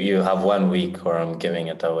yeah, you have 1 week, or I'm giving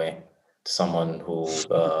it away to someone who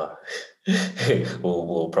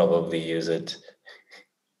will probably use it.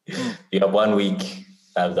 You have 1 week.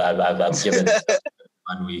 I've given it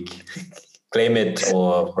 1 week. Claim it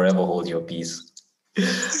or forever hold your peace.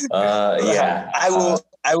 Yeah, I will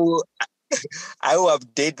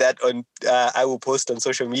update that on. I will post on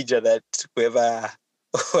social media that whoever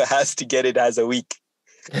has to get it has a week.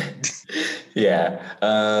 Yeah,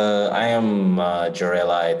 I am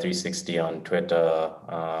Joreli360 on Twitter.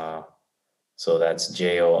 So that's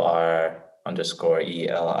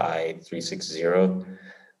JOR_ELI360.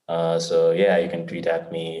 So yeah, you can tweet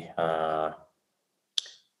at me.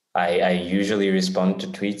 I usually respond to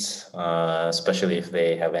tweets, especially if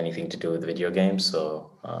they have anything to do with video games.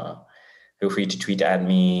 So feel free to tweet at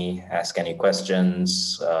me, ask any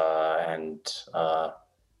questions, and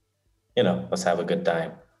let's have a good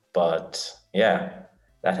time. But yeah,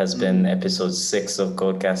 that has been episode 6 of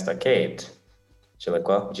Codecast Arcade.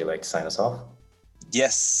 Chilekwa, would you like to sign us off?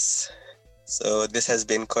 Yes. So this has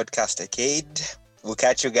been Codecast Arcade. We'll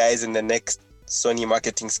catch you guys in the next Sony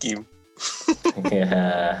marketing scheme.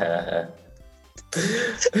 Yeah.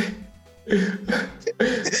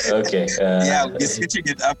 Okay. Yeah, we're switching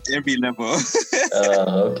it up every level.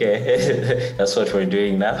 Okay. That's what we're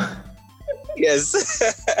doing now. Yes.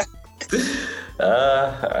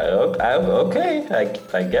 Okay.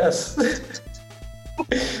 I guess.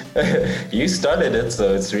 You started it,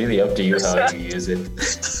 so it's really up to you how you use it.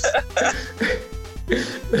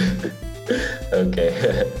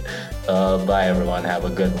 Okay. Bye, everyone. Have a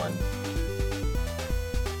good one.